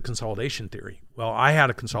wrong with the consolidation theory? Well, I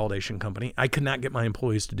had a consolidation company. I could not get my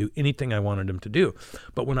employees to do anything I wanted them to do.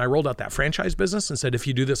 But when I rolled out that franchise business and said, if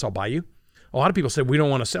you do this, I'll buy you, a lot of people said, we don't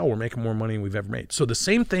want to sell. We're making more money than we've ever made. So the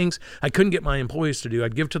same things I couldn't get my employees to do,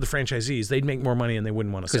 I'd give to the franchisees. They'd make more money and they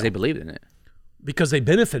wouldn't want to sell. Because they believed in it. Because they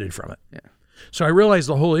benefited from it. Yeah. So I realized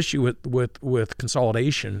the whole issue with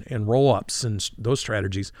consolidation and roll-ups and those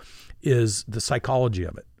strategies is the psychology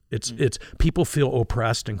of it. It's people feel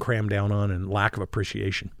oppressed and crammed down on and lack of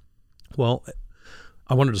appreciation. Well,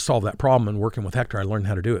 I wanted to solve that problem, and working with Hector, I learned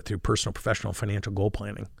how to do it through personal, professional, financial goal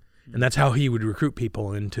planning. And that's how he would recruit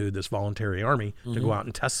people into this voluntary army to go out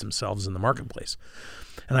and test themselves in the marketplace.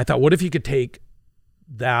 And I thought, what if you could take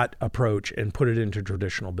that approach and put it into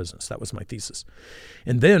traditional business? That was my thesis.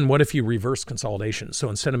 And then what if you reverse consolidation? So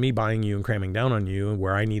instead of me buying you and cramming down on you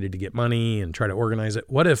where I needed to get money and try to organize it,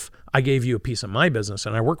 what if I gave you a piece of my business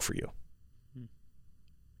and I work for you?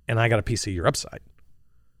 And I got a piece of your upside.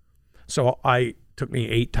 So took me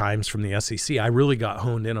 8 times from the SEC. I really got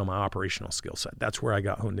honed in on my operational skill set. That's where I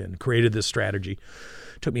got honed in. Created this strategy.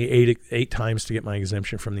 Took me eight times to get my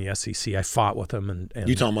exemption from the SEC. I fought with them. And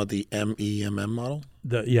you talking about the MEMM model?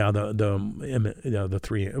 The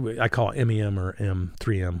three. I call it MEM or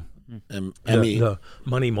M3M. The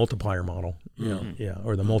money multiplier model.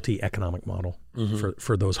 Or the multi-economic model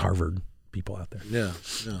for those Harvard people out there. Yeah.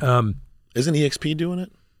 Isn't EXP doing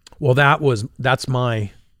it? Well, that's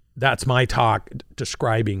my talk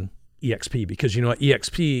describing EXP, because you know what,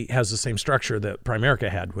 EXP has the same structure that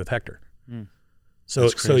Primerica had with Hector.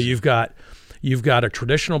 So you've got a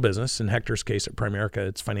traditional business. In Hector's case at Primerica,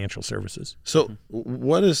 it's financial services. So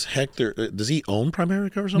what is Hector? Does he own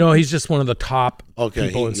Primerica or something? No, he's just one of the top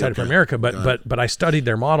people inside of Primerica. But I studied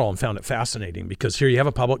their model and found it fascinating, because here you have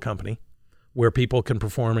a public company where people can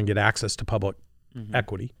perform and get access to public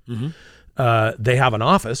equity. They have an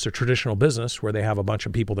office, a traditional business, where they have a bunch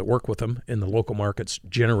of people that work with them in the local markets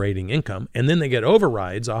generating income, and then they get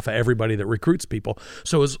overrides off of everybody that recruits people.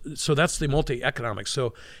 So that's the multi-economics.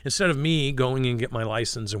 So instead of me going and get my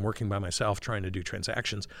license and working by myself trying to do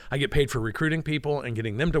transactions, I get paid for recruiting people and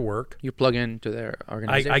getting them to work. You plug into their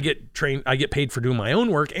organization. I get trained. I get paid for doing my own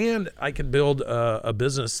work, and I can build a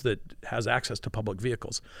business that has access to public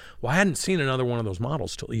vehicles. Well, I hadn't seen another one of those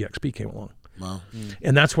models till EXP came along. Wow.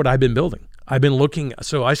 And that's what I've been building. I've been looking,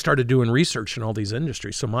 so I started doing research in all these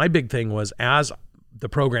industries. So my big thing was, as the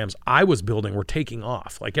programs I was building were taking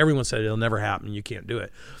off, like everyone said, it'll never happen, you can't do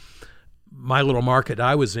it. my little market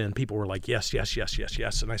I was in, people were like, yes, yes, yes, yes,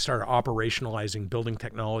 yes. And I started operationalizing building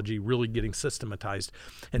technology, really getting systematized.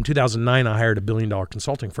 In 2009, I hired $1 billion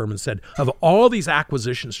consulting firm and said, of all these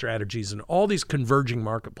acquisition strategies and all these converging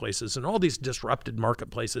marketplaces and all these disrupted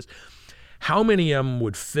marketplaces, how many of them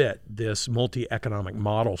would fit this multi-economic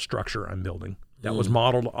model structure I'm building that was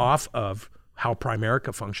modeled off of how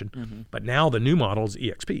Primerica functioned? But now the new model is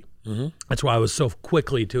EXP. That's why I was so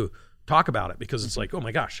quickly to talk about it, because it's like, oh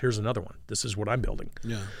my gosh, here's another one. This is what I'm building.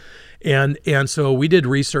 Yeah. And so we did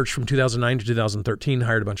research from 2009 to 2013,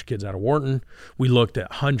 hired a bunch of kids out of Wharton. We looked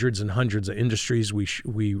at hundreds and hundreds of industries. We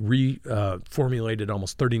reformulated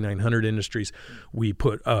almost 3,900 industries. We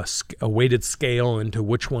put a weighted scale into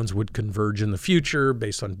which ones would converge in the future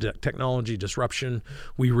based on technology disruption.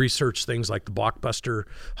 We researched things like the blockbuster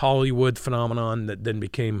Hollywood phenomenon that then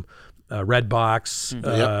became Redbox,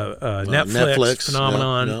 Netflix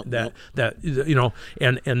phenomenon, that you know,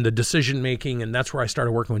 and the decision making, and that's where I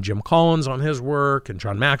started working with Jim Collins on his work, and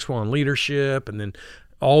John Maxwell on leadership, and then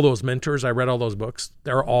all those mentors. I read all those books.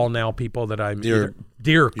 They're all now people that I'm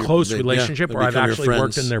close relationship, or I've actually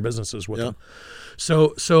worked in their businesses with them.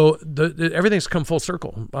 So everything's come full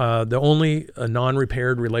circle. The only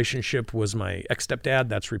non-repaired relationship was my ex-stepdad.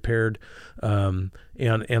 That's repaired. And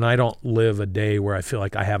I don't live a day where I feel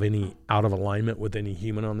like I have any out of alignment with any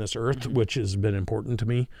human on this earth, which has been important to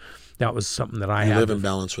me. That was something that I had. You live in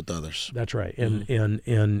balance with others. That's right. And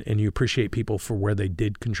you appreciate people for where they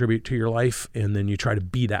did contribute to your life, and then you try to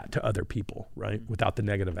be that to other people, right? Without the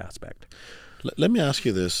negative aspect. Let me ask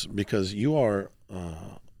you this, because you are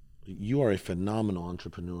a phenomenal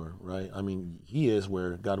entrepreneur, right? I mean, he is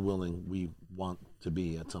where, God willing, we want to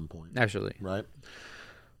be at some point. Absolutely. Right?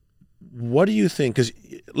 What do you think? Because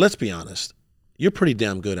let's be honest, you're pretty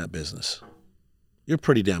damn good at business. You're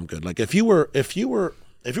pretty damn good. Like if you were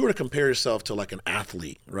to compare yourself to like an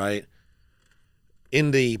athlete, right? In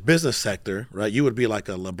the business sector, right, you would be like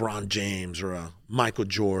a LeBron James or a Michael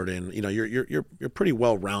Jordan. You know, you're pretty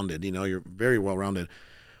well rounded. You know, you're very well rounded.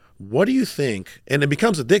 What do you think? And it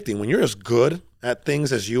becomes addicting when you're as good at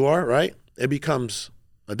things as you are, right? It becomes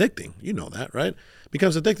addicting. You know that, right? It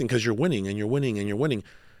becomes addicting because you're winning and you're winning and you're winning.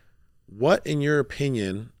 What, in your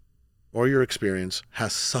opinion or your experience,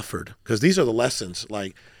 has suffered? Because these are the lessons.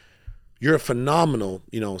 Like, you're a phenomenal,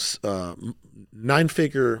 you know,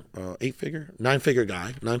 nine-figure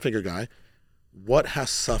guy. What has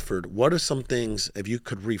suffered? What are some things, if you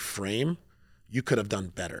could reframe, you could have done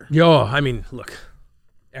better? I mean, look.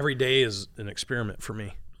 Every day is an experiment for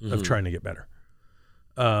me of trying to get better.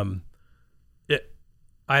 I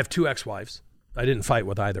have 2 ex-wives. I didn't fight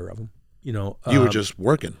with either of them. You know, you were just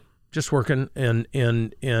working, and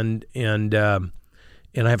I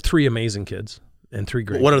have 3 amazing kids and 3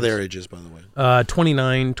 great. What kids. are their ages, by the way?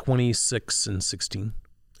 29, 26, and 16.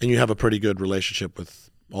 And you have a pretty good relationship with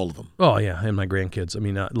all of them. Oh yeah, and my grandkids. I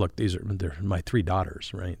mean, look, they're my 3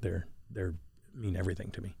 daughters, right? They're mean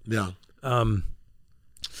everything to me. Yeah.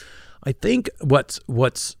 I think what's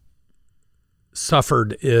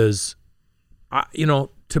suffered is,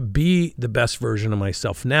 to be the best version of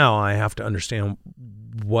myself now, I have to understand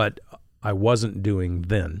what I wasn't doing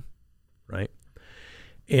then, right?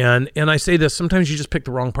 And I say this, sometimes you just pick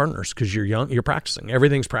the wrong partners because you're young, you're practicing.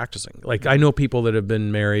 Everything's practicing. Like, I know people that have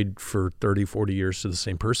been married for 30, 40 years to the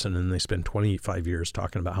same person, and they spend 25 years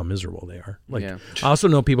talking about how miserable they are. Like, yeah. I also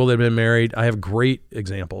know people that have been married. I have great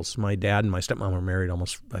examples. My dad and my stepmom were married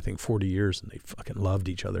almost, I think, 40 years, and they fucking loved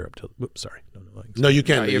each other up till, sorry. No, you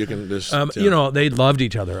can't. You can just, they loved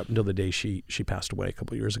each other up until the day she passed away a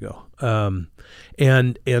couple of years ago.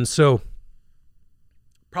 And so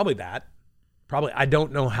probably that. Probably, I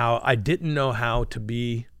didn't know how to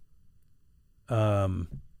be like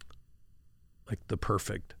the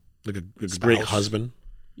perfect, like a great husband.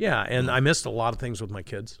 Yeah, and I missed a lot of things with my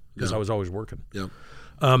kids because I was always working. Yeah.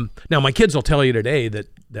 Now my kids will tell you today that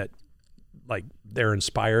like they're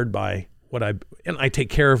inspired by what and I take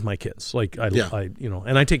care of my kids. Like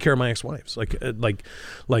and I take care of my ex-wives. Like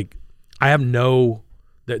I have no.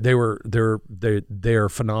 They're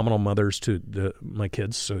phenomenal mothers to my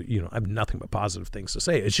kids, so I have nothing but positive things to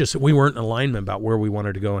say. It's just that we weren't in alignment about where we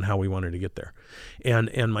wanted to go and how we wanted to get there.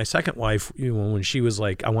 And my second wife, when she was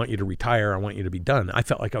like, "I want you to retire, I want you to be done," I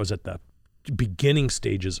felt like I was at the beginning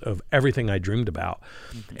stages of everything I dreamed about.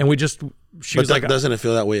 And she was like, "Doesn't it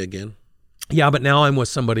feel that way again?" Yeah, but now I'm with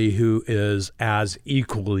somebody who is as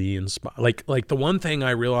equally inspired. Like the one thing I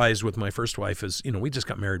realized with my first wife is, we just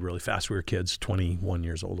got married really fast. We were kids, 21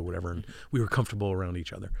 years old or whatever, and we were comfortable around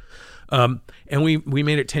each other. And we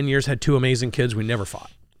made it 10 years, had 2 amazing kids. We never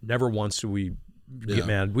fought. Never once did we get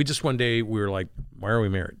mad. We just one day we were like, why are we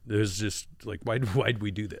married? It was just like, why'd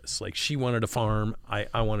we do this? Like she wanted a farm,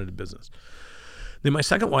 I wanted a business. Then my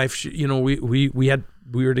second wife, she, we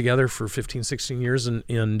were together for 15, 16 years,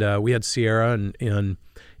 and we had Sierra, and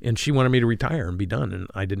she wanted me to retire and be done, and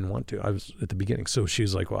I didn't want to. I was at the beginning, so she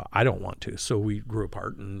was like, well, I don't want to. So we grew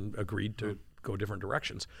apart and agreed to go different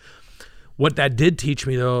directions. What that did teach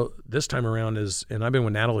me, though, this time around is, and I've been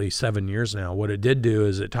with Natalie 7 years now, what it did do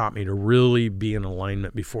is it taught me to really be in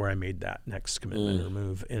alignment before I made that next commitment or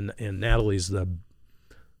move. And Natalie's the,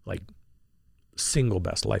 like, single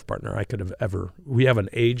best life partner I could have ever. We have an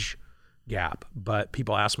age gap, but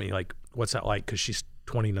people ask me, like, what's that like? Because she's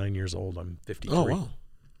 29 years old. I'm 53. Oh, wow.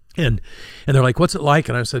 And they're like, what's it like?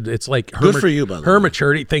 And I said, it's like good for you, by the way. Her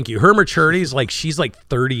maturity. Thank you. Her maturity is like, she's like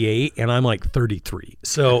 38 and I'm like 33.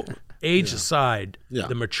 So age aside,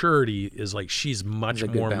 the maturity is like, she's much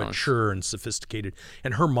more mature and sophisticated.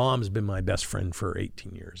 And her mom's been my best friend for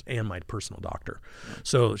 18 years and my personal doctor.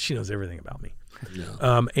 So she knows everything about me.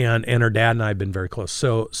 Yeah. And her dad and I have been very close.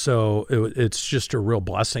 So it's just a real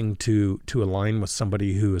blessing to align with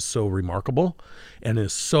somebody who is so remarkable and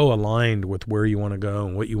is so aligned with where you want to go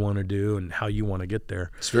and what you want to do and how you want to get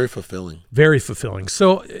there. It's very fulfilling. Very fulfilling.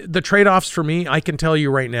 So the trade-offs for me, I can tell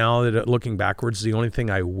you right now that looking backwards, the only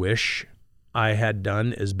thing I wish I had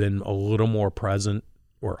done is been a little more present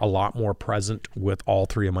or a lot more present with all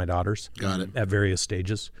three of my daughters. Got it. At various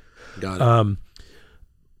stages. Got it.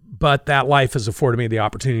 But that life has afforded me the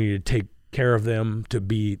opportunity to take care of them, to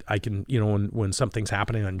be, I can, when something's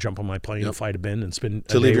happening, I can jump on my plane and fly to Bend and spend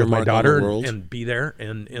a day with my daughter and be there.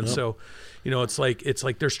 And so, it's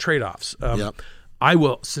like there's trade-offs. I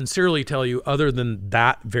will sincerely tell you, other than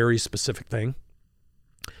that very specific thing,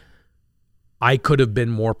 I could have been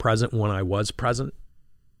more present when I was present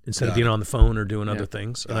instead of being on the phone or doing other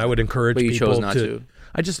things. And I would encourage people chose not to.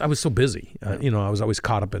 I was so busy. I was always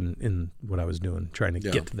caught up in what I was doing, trying to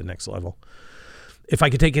get to the next level. If I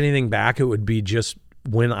could take anything back, it would be just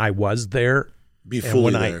when I was there, be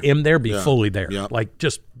fully there. I am there, be fully there. Like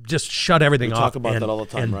just shut everything off. Talk about that all the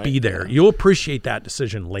time, right? Be there. You'll appreciate that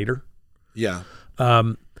decision later. Yeah.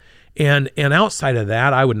 And outside of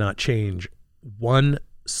that, I would not change one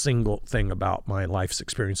single thing about my life's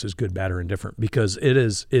experiences, good, bad, or indifferent, because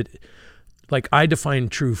like I define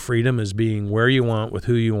true freedom as being where you want, with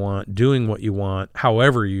who you want, doing what you want,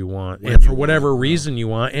 however you want, and for whatever reason you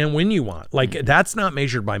want, and when you want. Like that's not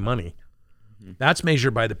measured by money. That's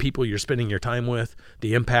measured by the people you're spending your time with,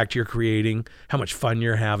 the impact you're creating, how much fun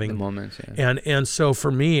you're having. The moments, yeah. And so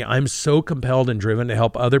for me, I'm so compelled and driven to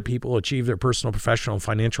help other people achieve their personal, professional, and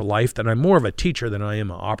financial life that I'm more of a teacher than I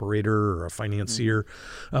am an operator or a financier.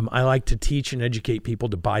 I like to teach and educate people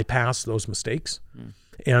to bypass those mistakes.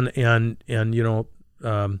 And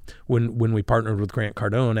when we partnered with Grant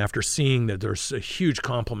Cardone, after seeing that there's a huge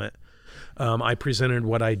complement, I presented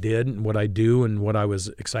what I did and what I do and what I was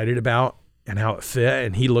excited about and how it fit.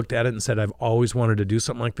 And he looked at it and said, I've always wanted to do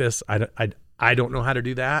something like this. I don't know how to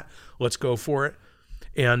do that. Let's go for it.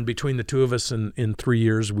 And between the two of us in 3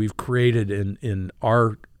 years, we've created in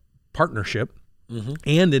our partnership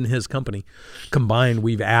and in his company combined,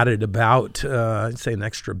 we've added about, I'd say an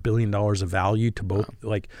extra $1 billion of value to both. Wow.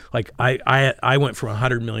 Like I went from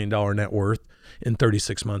 $100 million net worth in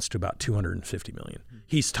 36 months to about $250 million.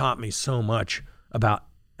 He's taught me so much about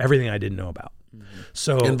everything I didn't know about.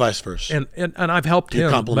 So and vice versa. And I've helped him. You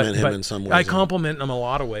compliment him in some ways. I compliment him a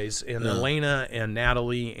lot of ways. And Elena and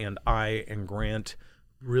Natalie and I and Grant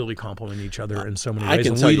really complement each other in so many ways.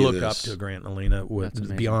 And we look up to Grant and Elena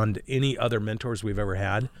beyond any other mentors we've ever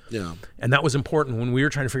had. Yeah. And that was important when we were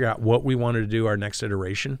trying to figure out what we wanted to do our next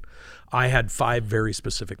iteration. I had 5 very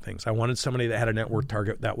specific things. I wanted somebody that had a net worth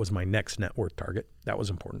target. That was my next net worth target. That was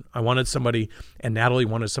important. I wanted somebody, and Natalie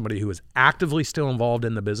wanted somebody who was actively still involved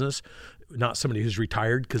in the business, not somebody who's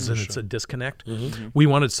retired, because then it's a disconnect. We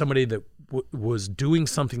wanted somebody that was doing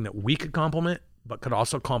something that we could complement, but could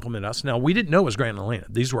also complement us. Now, we didn't know it was Grant and Elena.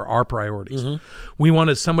 These were our priorities. We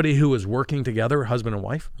wanted somebody who was working together, husband and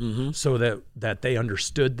wife, so that they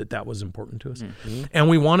understood that was important to us. And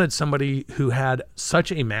we wanted somebody who had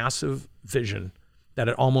such a massive vision that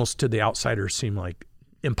it almost to the outsiders seemed like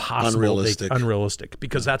impossible, unrealistic,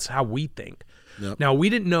 because that's how we think. Yep. Now, we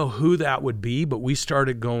didn't know who that would be, but we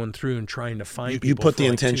started going through and trying to find people. You put the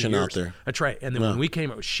like intention out there. That's right. And then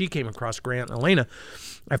when she came across Grant and Elena,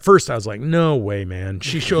 at first I was like, no way, man.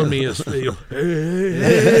 She showed me his video.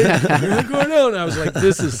 Hey, what's going on? I was like,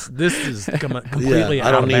 this is completely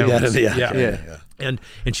out of bounds. Yeah. And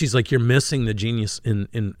she's like, you're missing the genius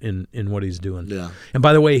in what he's doing. Yeah. And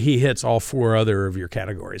by the way, he hits all 4 other of your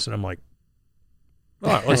categories. And I'm like, All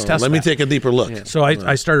right, let's test Let me that. take a deeper look. Yeah. So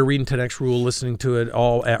I started reading 10X Rule, listening to it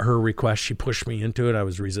all at her request. She pushed me into it. I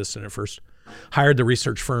was resistant at first. Hired the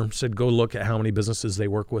research firm, said, go look at how many businesses they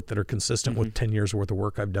work with that are consistent with 10 years worth of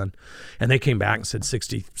work I've done. And they came back and said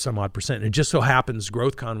 60 some odd percent. And it just so happens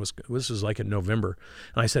GrowthCon this was like in November.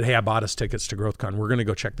 And I said, hey, I bought us tickets to GrowthCon. We're going to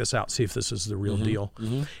go check this out, see if this is the real deal.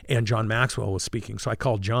 And John Maxwell was speaking. So I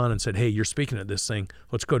called John and said, hey, you're speaking at this thing.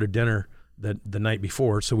 Let's go to dinner the night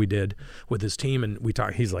before. So we did with his team, and we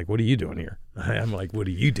talked. He's like, what are you doing here? I'm like, what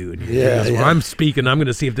are you doing here? Yeah, He goes, well, yeah. I'm speaking. I'm going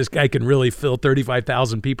to see if this guy can really fill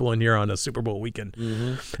 35,000 people in here on a Super Bowl weekend.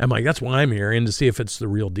 I'm like, that's why I'm here, and to see if it's the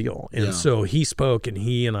real deal. And Yeah. so he spoke, and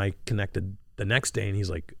he and I connected the next day, and he's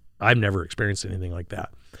like, I've never experienced anything like that.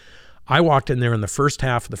 I walked in there in the first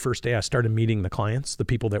half of the first day. I started meeting the clients, the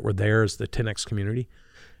people that were there as the 10X community,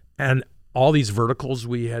 and all these verticals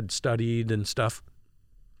we had studied and stuff.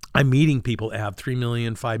 I'm meeting people that have $3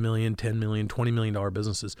 million, $5 million, $10 million, $20 million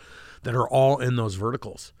businesses that are all in those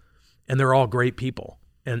verticals, and they're all great people.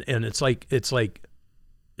 And it's like,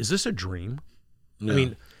 is this a dream? Yeah. I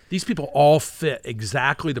mean, these people all fit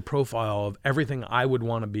exactly the profile of everything I would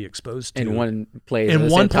want to be exposed to In one place. In at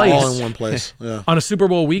the one same time. place. all in one place. Yeah. on a Super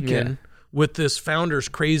Bowl weekend Yeah. with this founder's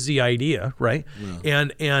crazy idea, right?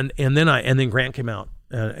 And then Grant came out,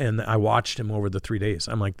 and I watched him over the 3 days.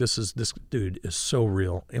 I'm like, this dude is so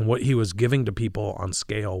real, and what he was giving to people on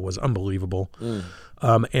scale was unbelievable.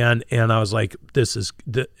 And I was like,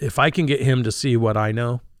 if I can get him to see what I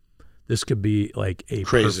know, this could be like a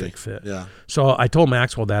Crazy. perfect fit. Yeah. So I told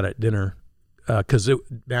Maxwell that at dinner, because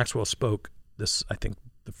Maxwell spoke this, I think,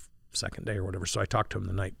 the second day or whatever. So I talked to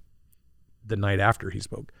him the night after he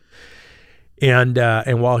spoke. And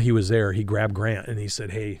while he was there, he grabbed Grant and he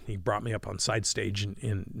said, hey, he brought me up on side stage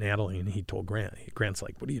in Natalie, and he told Grant's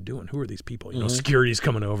like, what are you doing? Who are these people? You know, security's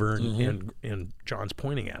coming over, and John's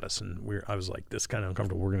pointing at us, and I was like, this is kind of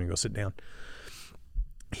uncomfortable. We're going to go sit down.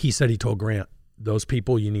 He said he told Grant, those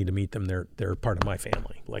people, you need to meet them. They're part of my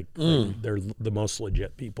family. Like they're the most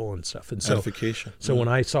legit people and stuff. And so Edification. so when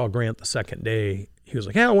I saw Grant the second day, he was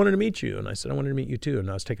like, hey, I wanted to meet you. And I said, I wanted to meet you too. And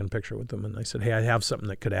I was taking a picture with him. And I said, hey, I have something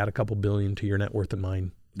that could add a couple billion to your net worth and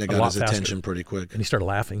mine. They a got lot his faster. attention pretty quick. And he started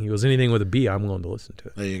laughing. He goes, anything with a B, I'm willing to listen to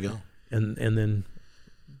it. There you go. And then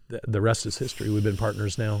the rest is history. We've been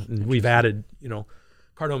partners now. And we've added,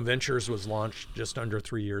 Cardone Ventures was launched just under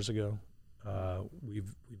 3 years ago.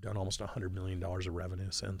 We've done almost $100 million of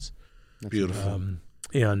revenue since. Beautiful.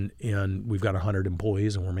 And we've got 100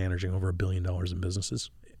 employees, and we're managing over $1 billion in businesses.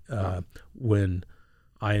 When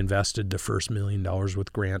I invested the first $1 million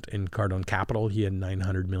with Grant in Cardone Capital, he had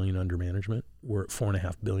 $900 million under management. We're at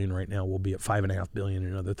 $4.5 billion right now. We'll be at $5.5 billion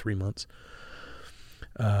in another 3 months.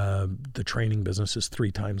 The training business is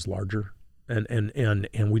 3 times larger,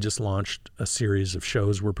 and we just launched a series of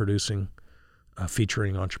shows we're producing.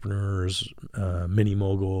 Featuring entrepreneurs, mini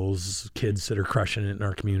moguls, kids that are crushing it in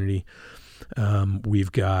our community.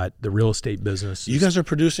 We've got the real estate business. You guys are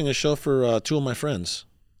producing a show for 2 of my friends,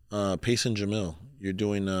 Pace and Jamil. You're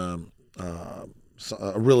doing a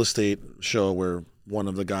real estate show where one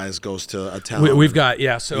of the guys goes to a town. We've got,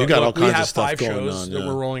 so you got all we kinds have of stuff 5 going shows on, that yeah.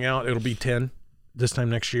 we're rolling out. It'll be 10 this time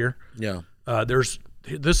next year. Yeah.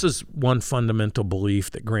 This is one fundamental belief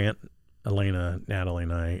that Grant, Elena, Natalie,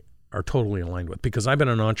 and I are totally aligned with, because I've been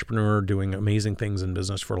an entrepreneur doing amazing things in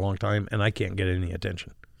business for a long time, and I can't get any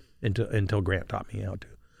attention until Grant taught me how to.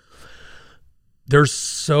 There's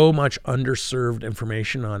so much underserved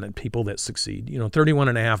information on it, people that succeed.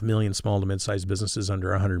 31.5 million small to mid-sized businesses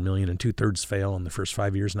under 100 million, and 2/3 fail in the first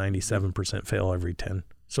 5 years. 97% fail every 10.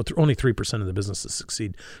 So only 3% of the businesses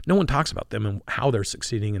succeed. No one talks about them and how they're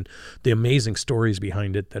succeeding and the amazing stories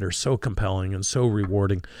behind it that are so compelling and so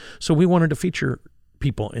rewarding. So we wanted to feature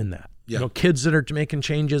people in that. Yeah. Kids that are making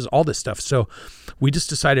changes, all this stuff. So we just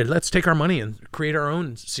decided, let's take our money and create our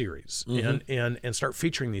own series and start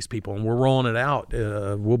featuring these people. And we're rolling it out.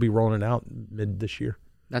 We'll be rolling it out mid this year.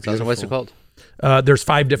 That's awesome. What's it called? There's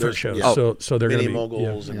 5 different shows. yeah. So they're Mini going to be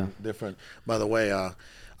moguls and different. By the way, I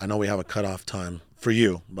know we have a cutoff time for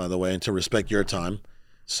you, by the way, and to respect your time.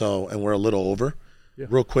 So, and we're a little over. Yeah.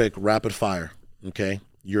 Real quick, rapid fire. Okay.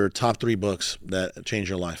 Your top 3 books that changed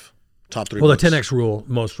your life. Top 3 books. the 10X Rule,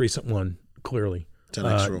 most recent one, clearly.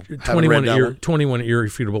 10X Rule. 21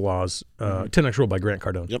 Irrefutable Laws. 10X Rule by Grant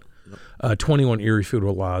Cardone. Yep. 21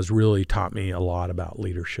 Irrefutable Laws really taught me a lot about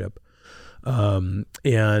leadership. And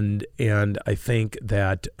I think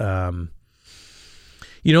that,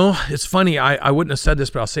 it's funny. I wouldn't have said this,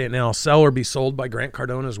 but I'll say it now. Sell or Be Sold by Grant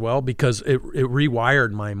Cardone as well, because it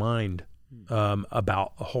rewired my mind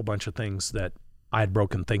about a whole bunch of things that I had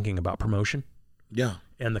broken thinking about promotion. Yeah.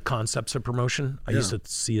 And the concepts of promotion. I used to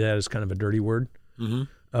see that as kind of a dirty word.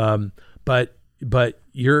 But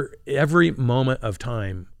you're every moment of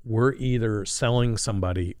time, we're either selling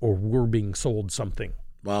somebody or we're being sold something.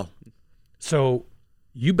 Wow. So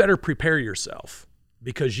you better prepare yourself,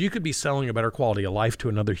 because you could be selling a better quality of life to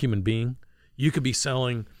another human being. You could be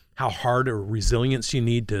selling how hard or resilience you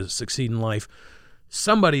need to succeed in life.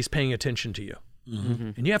 Somebody's paying attention to you.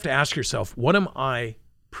 And you have to ask yourself, what am I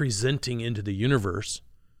presenting into the universe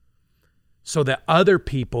so that other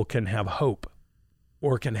people can have hope,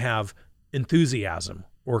 or can have enthusiasm,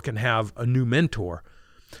 or can have a new mentor?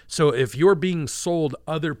 So if you're being sold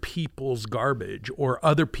other people's garbage, or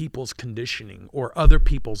other people's conditioning, or other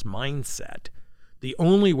people's mindset, the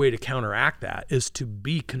only way to counteract that is to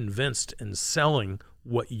be convinced in selling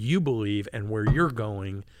what you believe and where you're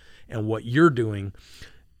going and what you're doing.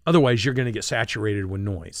 Otherwise, you're going to get saturated with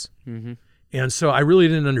noise. And so I really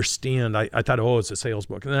didn't understand. I thought, oh, it's a sales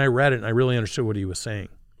book. And then I read it and I really understood what he was saying.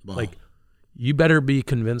 Wow. Like, you better be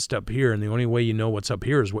convinced up here. And the only way you know what's up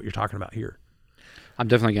here is what you're talking about here. I'm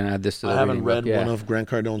definitely going to add this to the I haven't reading read book. one of Grant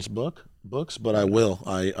Cardone's books, but I will.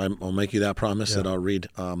 I'll make you that promise that I'll read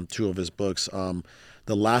 2 of his books.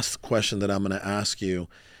 The last question that I'm going to ask you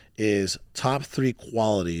is top 3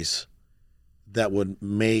 qualities that would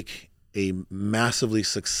make a massively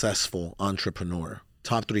successful entrepreneur.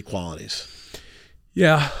 Top 3 qualities.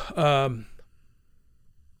 Yeah.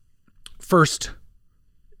 First,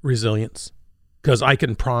 resilience, because I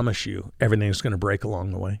can promise you everything's going to break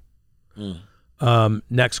along the way.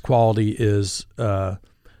 Next quality is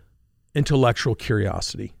intellectual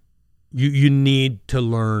curiosity. You need to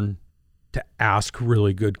learn to ask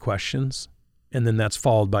really good questions, and then that's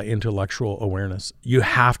followed by intellectual awareness. You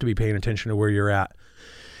have to be paying attention to where you're at.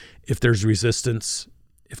 If there's resistance,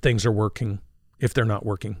 if things are working, if they're not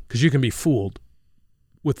working, because you can be fooled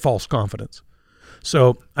with false confidence.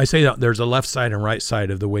 So I say that there's a left side and right side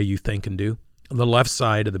of the way you think and do. The left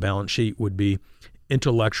side of the balance sheet would be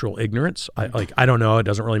intellectual ignorance. I don't know. It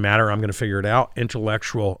doesn't really matter. I'm going to figure it out.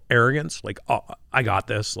 Intellectual arrogance. Like, oh, I got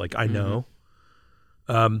this. Like, I know.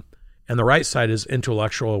 And the right side is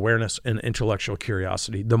intellectual awareness and intellectual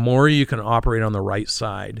curiosity. The more you can operate on the right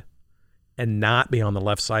side and not be on the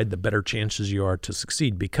left side, the better chances you are to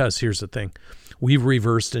succeed. Because here's the thing. We've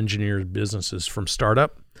reversed engineered businesses from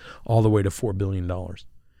startup all the way to $4 billion.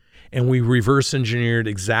 And we reverse engineered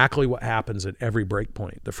exactly what happens at every break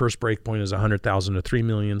point. The first break point is 100,000 to 3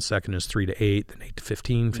 million. Second is 3 to 8, then 8 to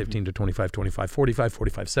 15, 15 to 25, 25, 45,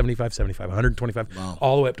 45, 75, 75, 125,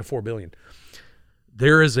 all the way up to 4 billion.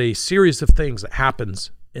 There is a series of things that happens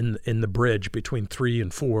in the bridge between 3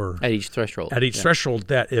 and 4. At each threshold. At each threshold,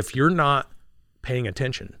 that if you're not paying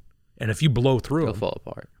attention, and if you blow through It'll them, fall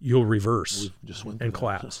apart. you'll reverse and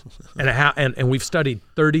collapse. And we've studied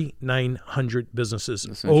 3,900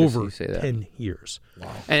 businesses over 10 years.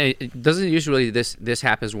 Wow. And it doesn't usually this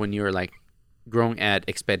happens when you're like growing at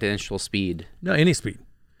exponential speed. No, any speed,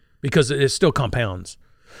 because it still compounds.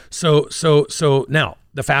 So now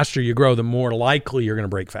the faster you grow, the more likely you're going to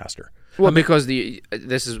break faster. Well, because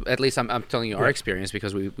this is, at least I'm telling you our experience,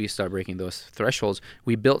 because we started breaking those thresholds.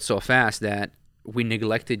 We built so fast that we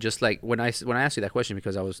neglected, just like when I asked you that question,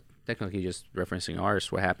 because I was technically just referencing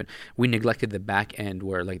ours, what happened. We neglected the back end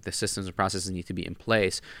where like the systems and processes need to be in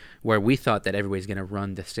place, where we thought that everybody's going to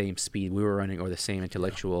run the same speed we were running, or the same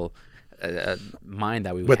intellectual mind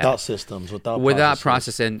that we would without have. Systems, without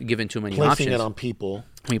process, and given too many placing options. it on people.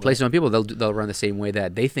 When you place it on people, they'll run the same way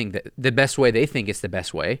that they think, that the best way they think is the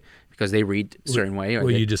best way, because they read a certain way. Or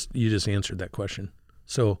you just answered that question.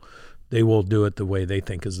 So they will do it the way they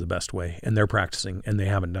think is the best way, and they're practicing, and they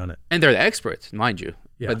haven't done it. And they're the experts, mind you.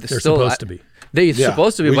 Yeah, but they're supposed to be. They're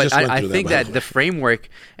supposed to be, but I through think that, by that the the framework,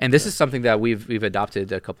 and this is something that we've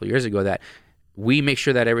adopted a couple of years ago, that we make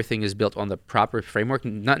sure that everything is built on the proper framework,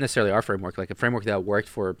 not necessarily our framework, like a framework that worked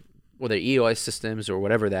for whether EOS systems or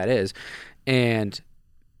whatever that is, and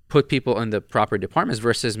put people in the proper departments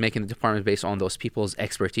versus making the departments based on those people's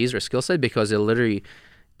expertise or skill set, because it literally,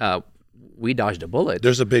 we dodged a bullet.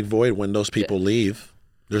 There's a big void when those people leave.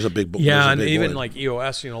 There's a big and big even void. like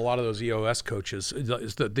EOS, a lot of those EOS coaches,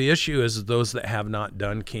 the issue is those that have not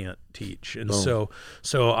done can't teach. And so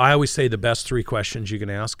I always say the best 3 questions you can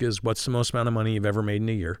ask is, what's the most amount of money you've ever made in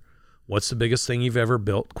a year? What's the biggest thing you've ever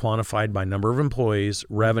built, quantified by number of employees,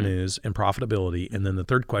 revenues, and profitability? And then the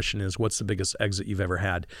third question is, what's the biggest exit you've ever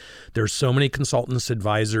had? There's so many consultants,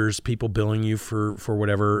 advisors, people billing you for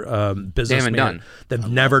whatever business. They've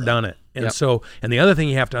never done it. And and the other thing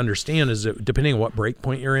you have to understand is that depending on what break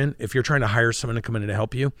point you're in, if you're trying to hire someone to come in to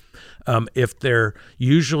help you,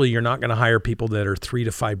 you're not going to hire people that are 3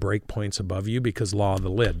 to 5 break points above you, because law of the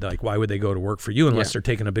lid. Like, why would they go to work for you unless they're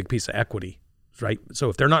taking a big piece of equity? right? So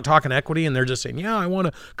if they're not talking equity and they're just saying, yeah, I want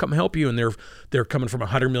to come help you, and they're coming from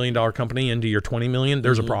 $100 million company into your 20 million,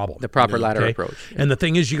 there's a problem. The proper ladder approach. And the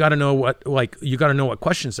thing is, you got to know what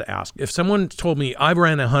questions to ask. If someone told me I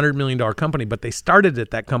ran a $100 million company, but they started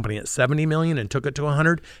at that company at 70 million and took it to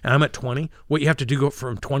 100, and I'm at 20, what you have to do go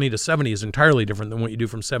from 20 to 70 is entirely different than what you do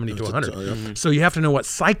from 70 to 100. So you have to know what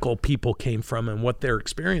cycle people came from and what their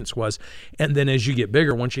experience was. And then as you get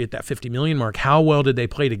bigger, once you hit that 50 million mark, how well did they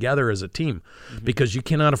play together as a team? Because you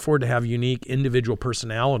cannot afford to have unique individual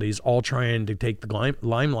personalities all trying to take the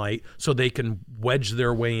limelight so they can wedge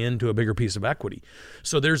their way into a bigger piece of equity.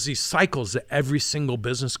 So there's these cycles that every single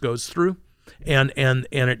business goes through, and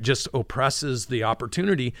it just oppresses the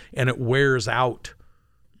opportunity, and it wears out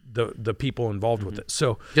the people involved with it.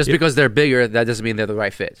 So because they're bigger, that doesn't mean they're the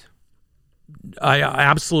right fit. I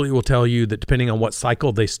absolutely will tell you that depending on what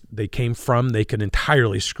cycle they came from, they can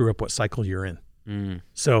entirely screw up what cycle you're in.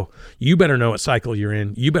 So you better know what cycle you're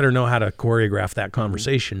in. You better know how to choreograph that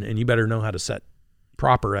conversation, and you better know how to set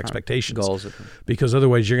proper expectations, goals, because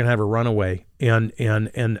otherwise you're going to have a runaway. And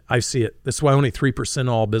I see it. That's why only 3% of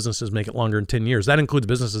all businesses make it longer than 10 years. That includes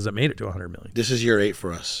businesses that made it to 100 million. This is year 8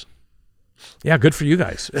 for us. Yeah, good for you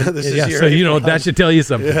guys. This is year so 8 that should tell you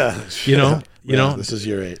something. Yeah, you know. This is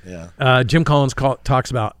year 8. Yeah. Jim Collins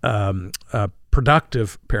talks about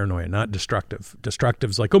productive paranoia, not destructive. Destructive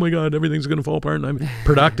is like, oh my God, everything's going to fall apart. And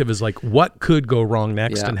productive is like, what could go wrong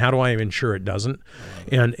next, and how do I ensure it doesn't?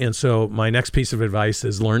 And so my next piece of advice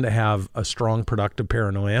is learn to have a strong productive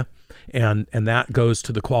paranoia, and that goes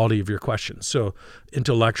to the quality of your questions. So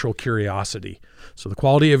intellectual curiosity. So the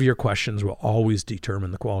quality of your questions will always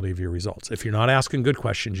determine the quality of your results. If you're not asking good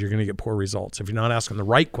questions, you're going to get poor results. If you're not asking the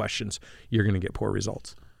right questions, you're going to get poor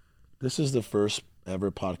results. This is the first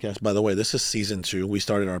ever podcast. By the way, this is season 2. We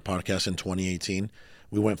started our podcast in 2018.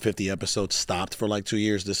 We went 50 episodes, stopped for like 2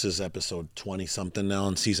 years. This is episode 20 something now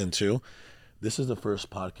in season 2. This is the first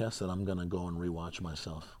podcast that I'm going to go and rewatch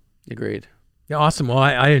myself. Agreed. Yeah, awesome. Well,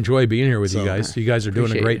 I enjoy being here with you guys. You guys are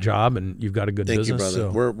doing a great job, and you've got a good Thank business. you,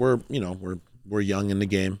 brother. So. We're young in the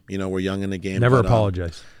game. We're young in the game. Never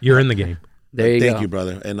apologize. You're in the game. There you go. Thank you,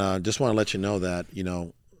 brother. And just want to let you know that,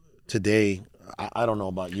 today, I don't know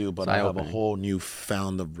about you, but I have a whole new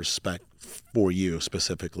found of respect for you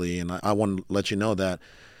specifically. And I want to let you know that,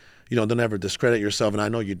 don't ever discredit yourself. And I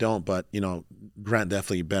know you don't, but, Grant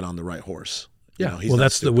definitely bet on the right horse. Yeah,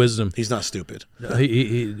 that's stupid. The wisdom. He's not stupid.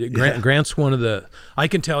 Grant's one of the. I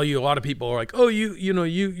can tell you, a lot of people are like, "Oh, you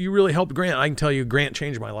really helped Grant." I can tell you, Grant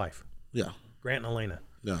changed my life. Yeah, Grant and Elena.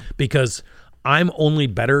 Yeah, because I'm only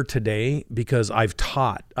better today because I've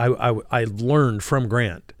taught. I learned from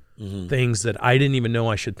Grant things that I didn't even know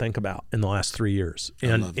I should think about in the last 3 years,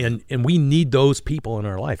 and we need those people in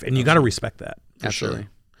our life, and you got to respect that. Absolutely. Sure.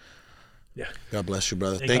 Yeah. God bless you,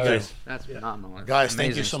 brother. Thank you. That's phenomenal. Guys,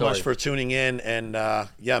 thank you so much for tuning in. And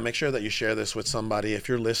make sure that you share this with somebody. If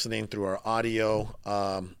you're listening through our audio,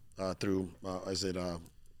 through,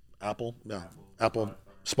 Apple? Yeah. Apple,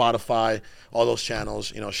 Spotify, all those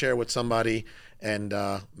channels, share with somebody. And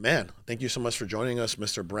thank you so much for joining us,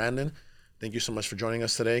 Mr. Brandon. Thank you so much for joining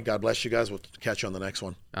us today. God bless you guys. We'll catch you on the next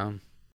one.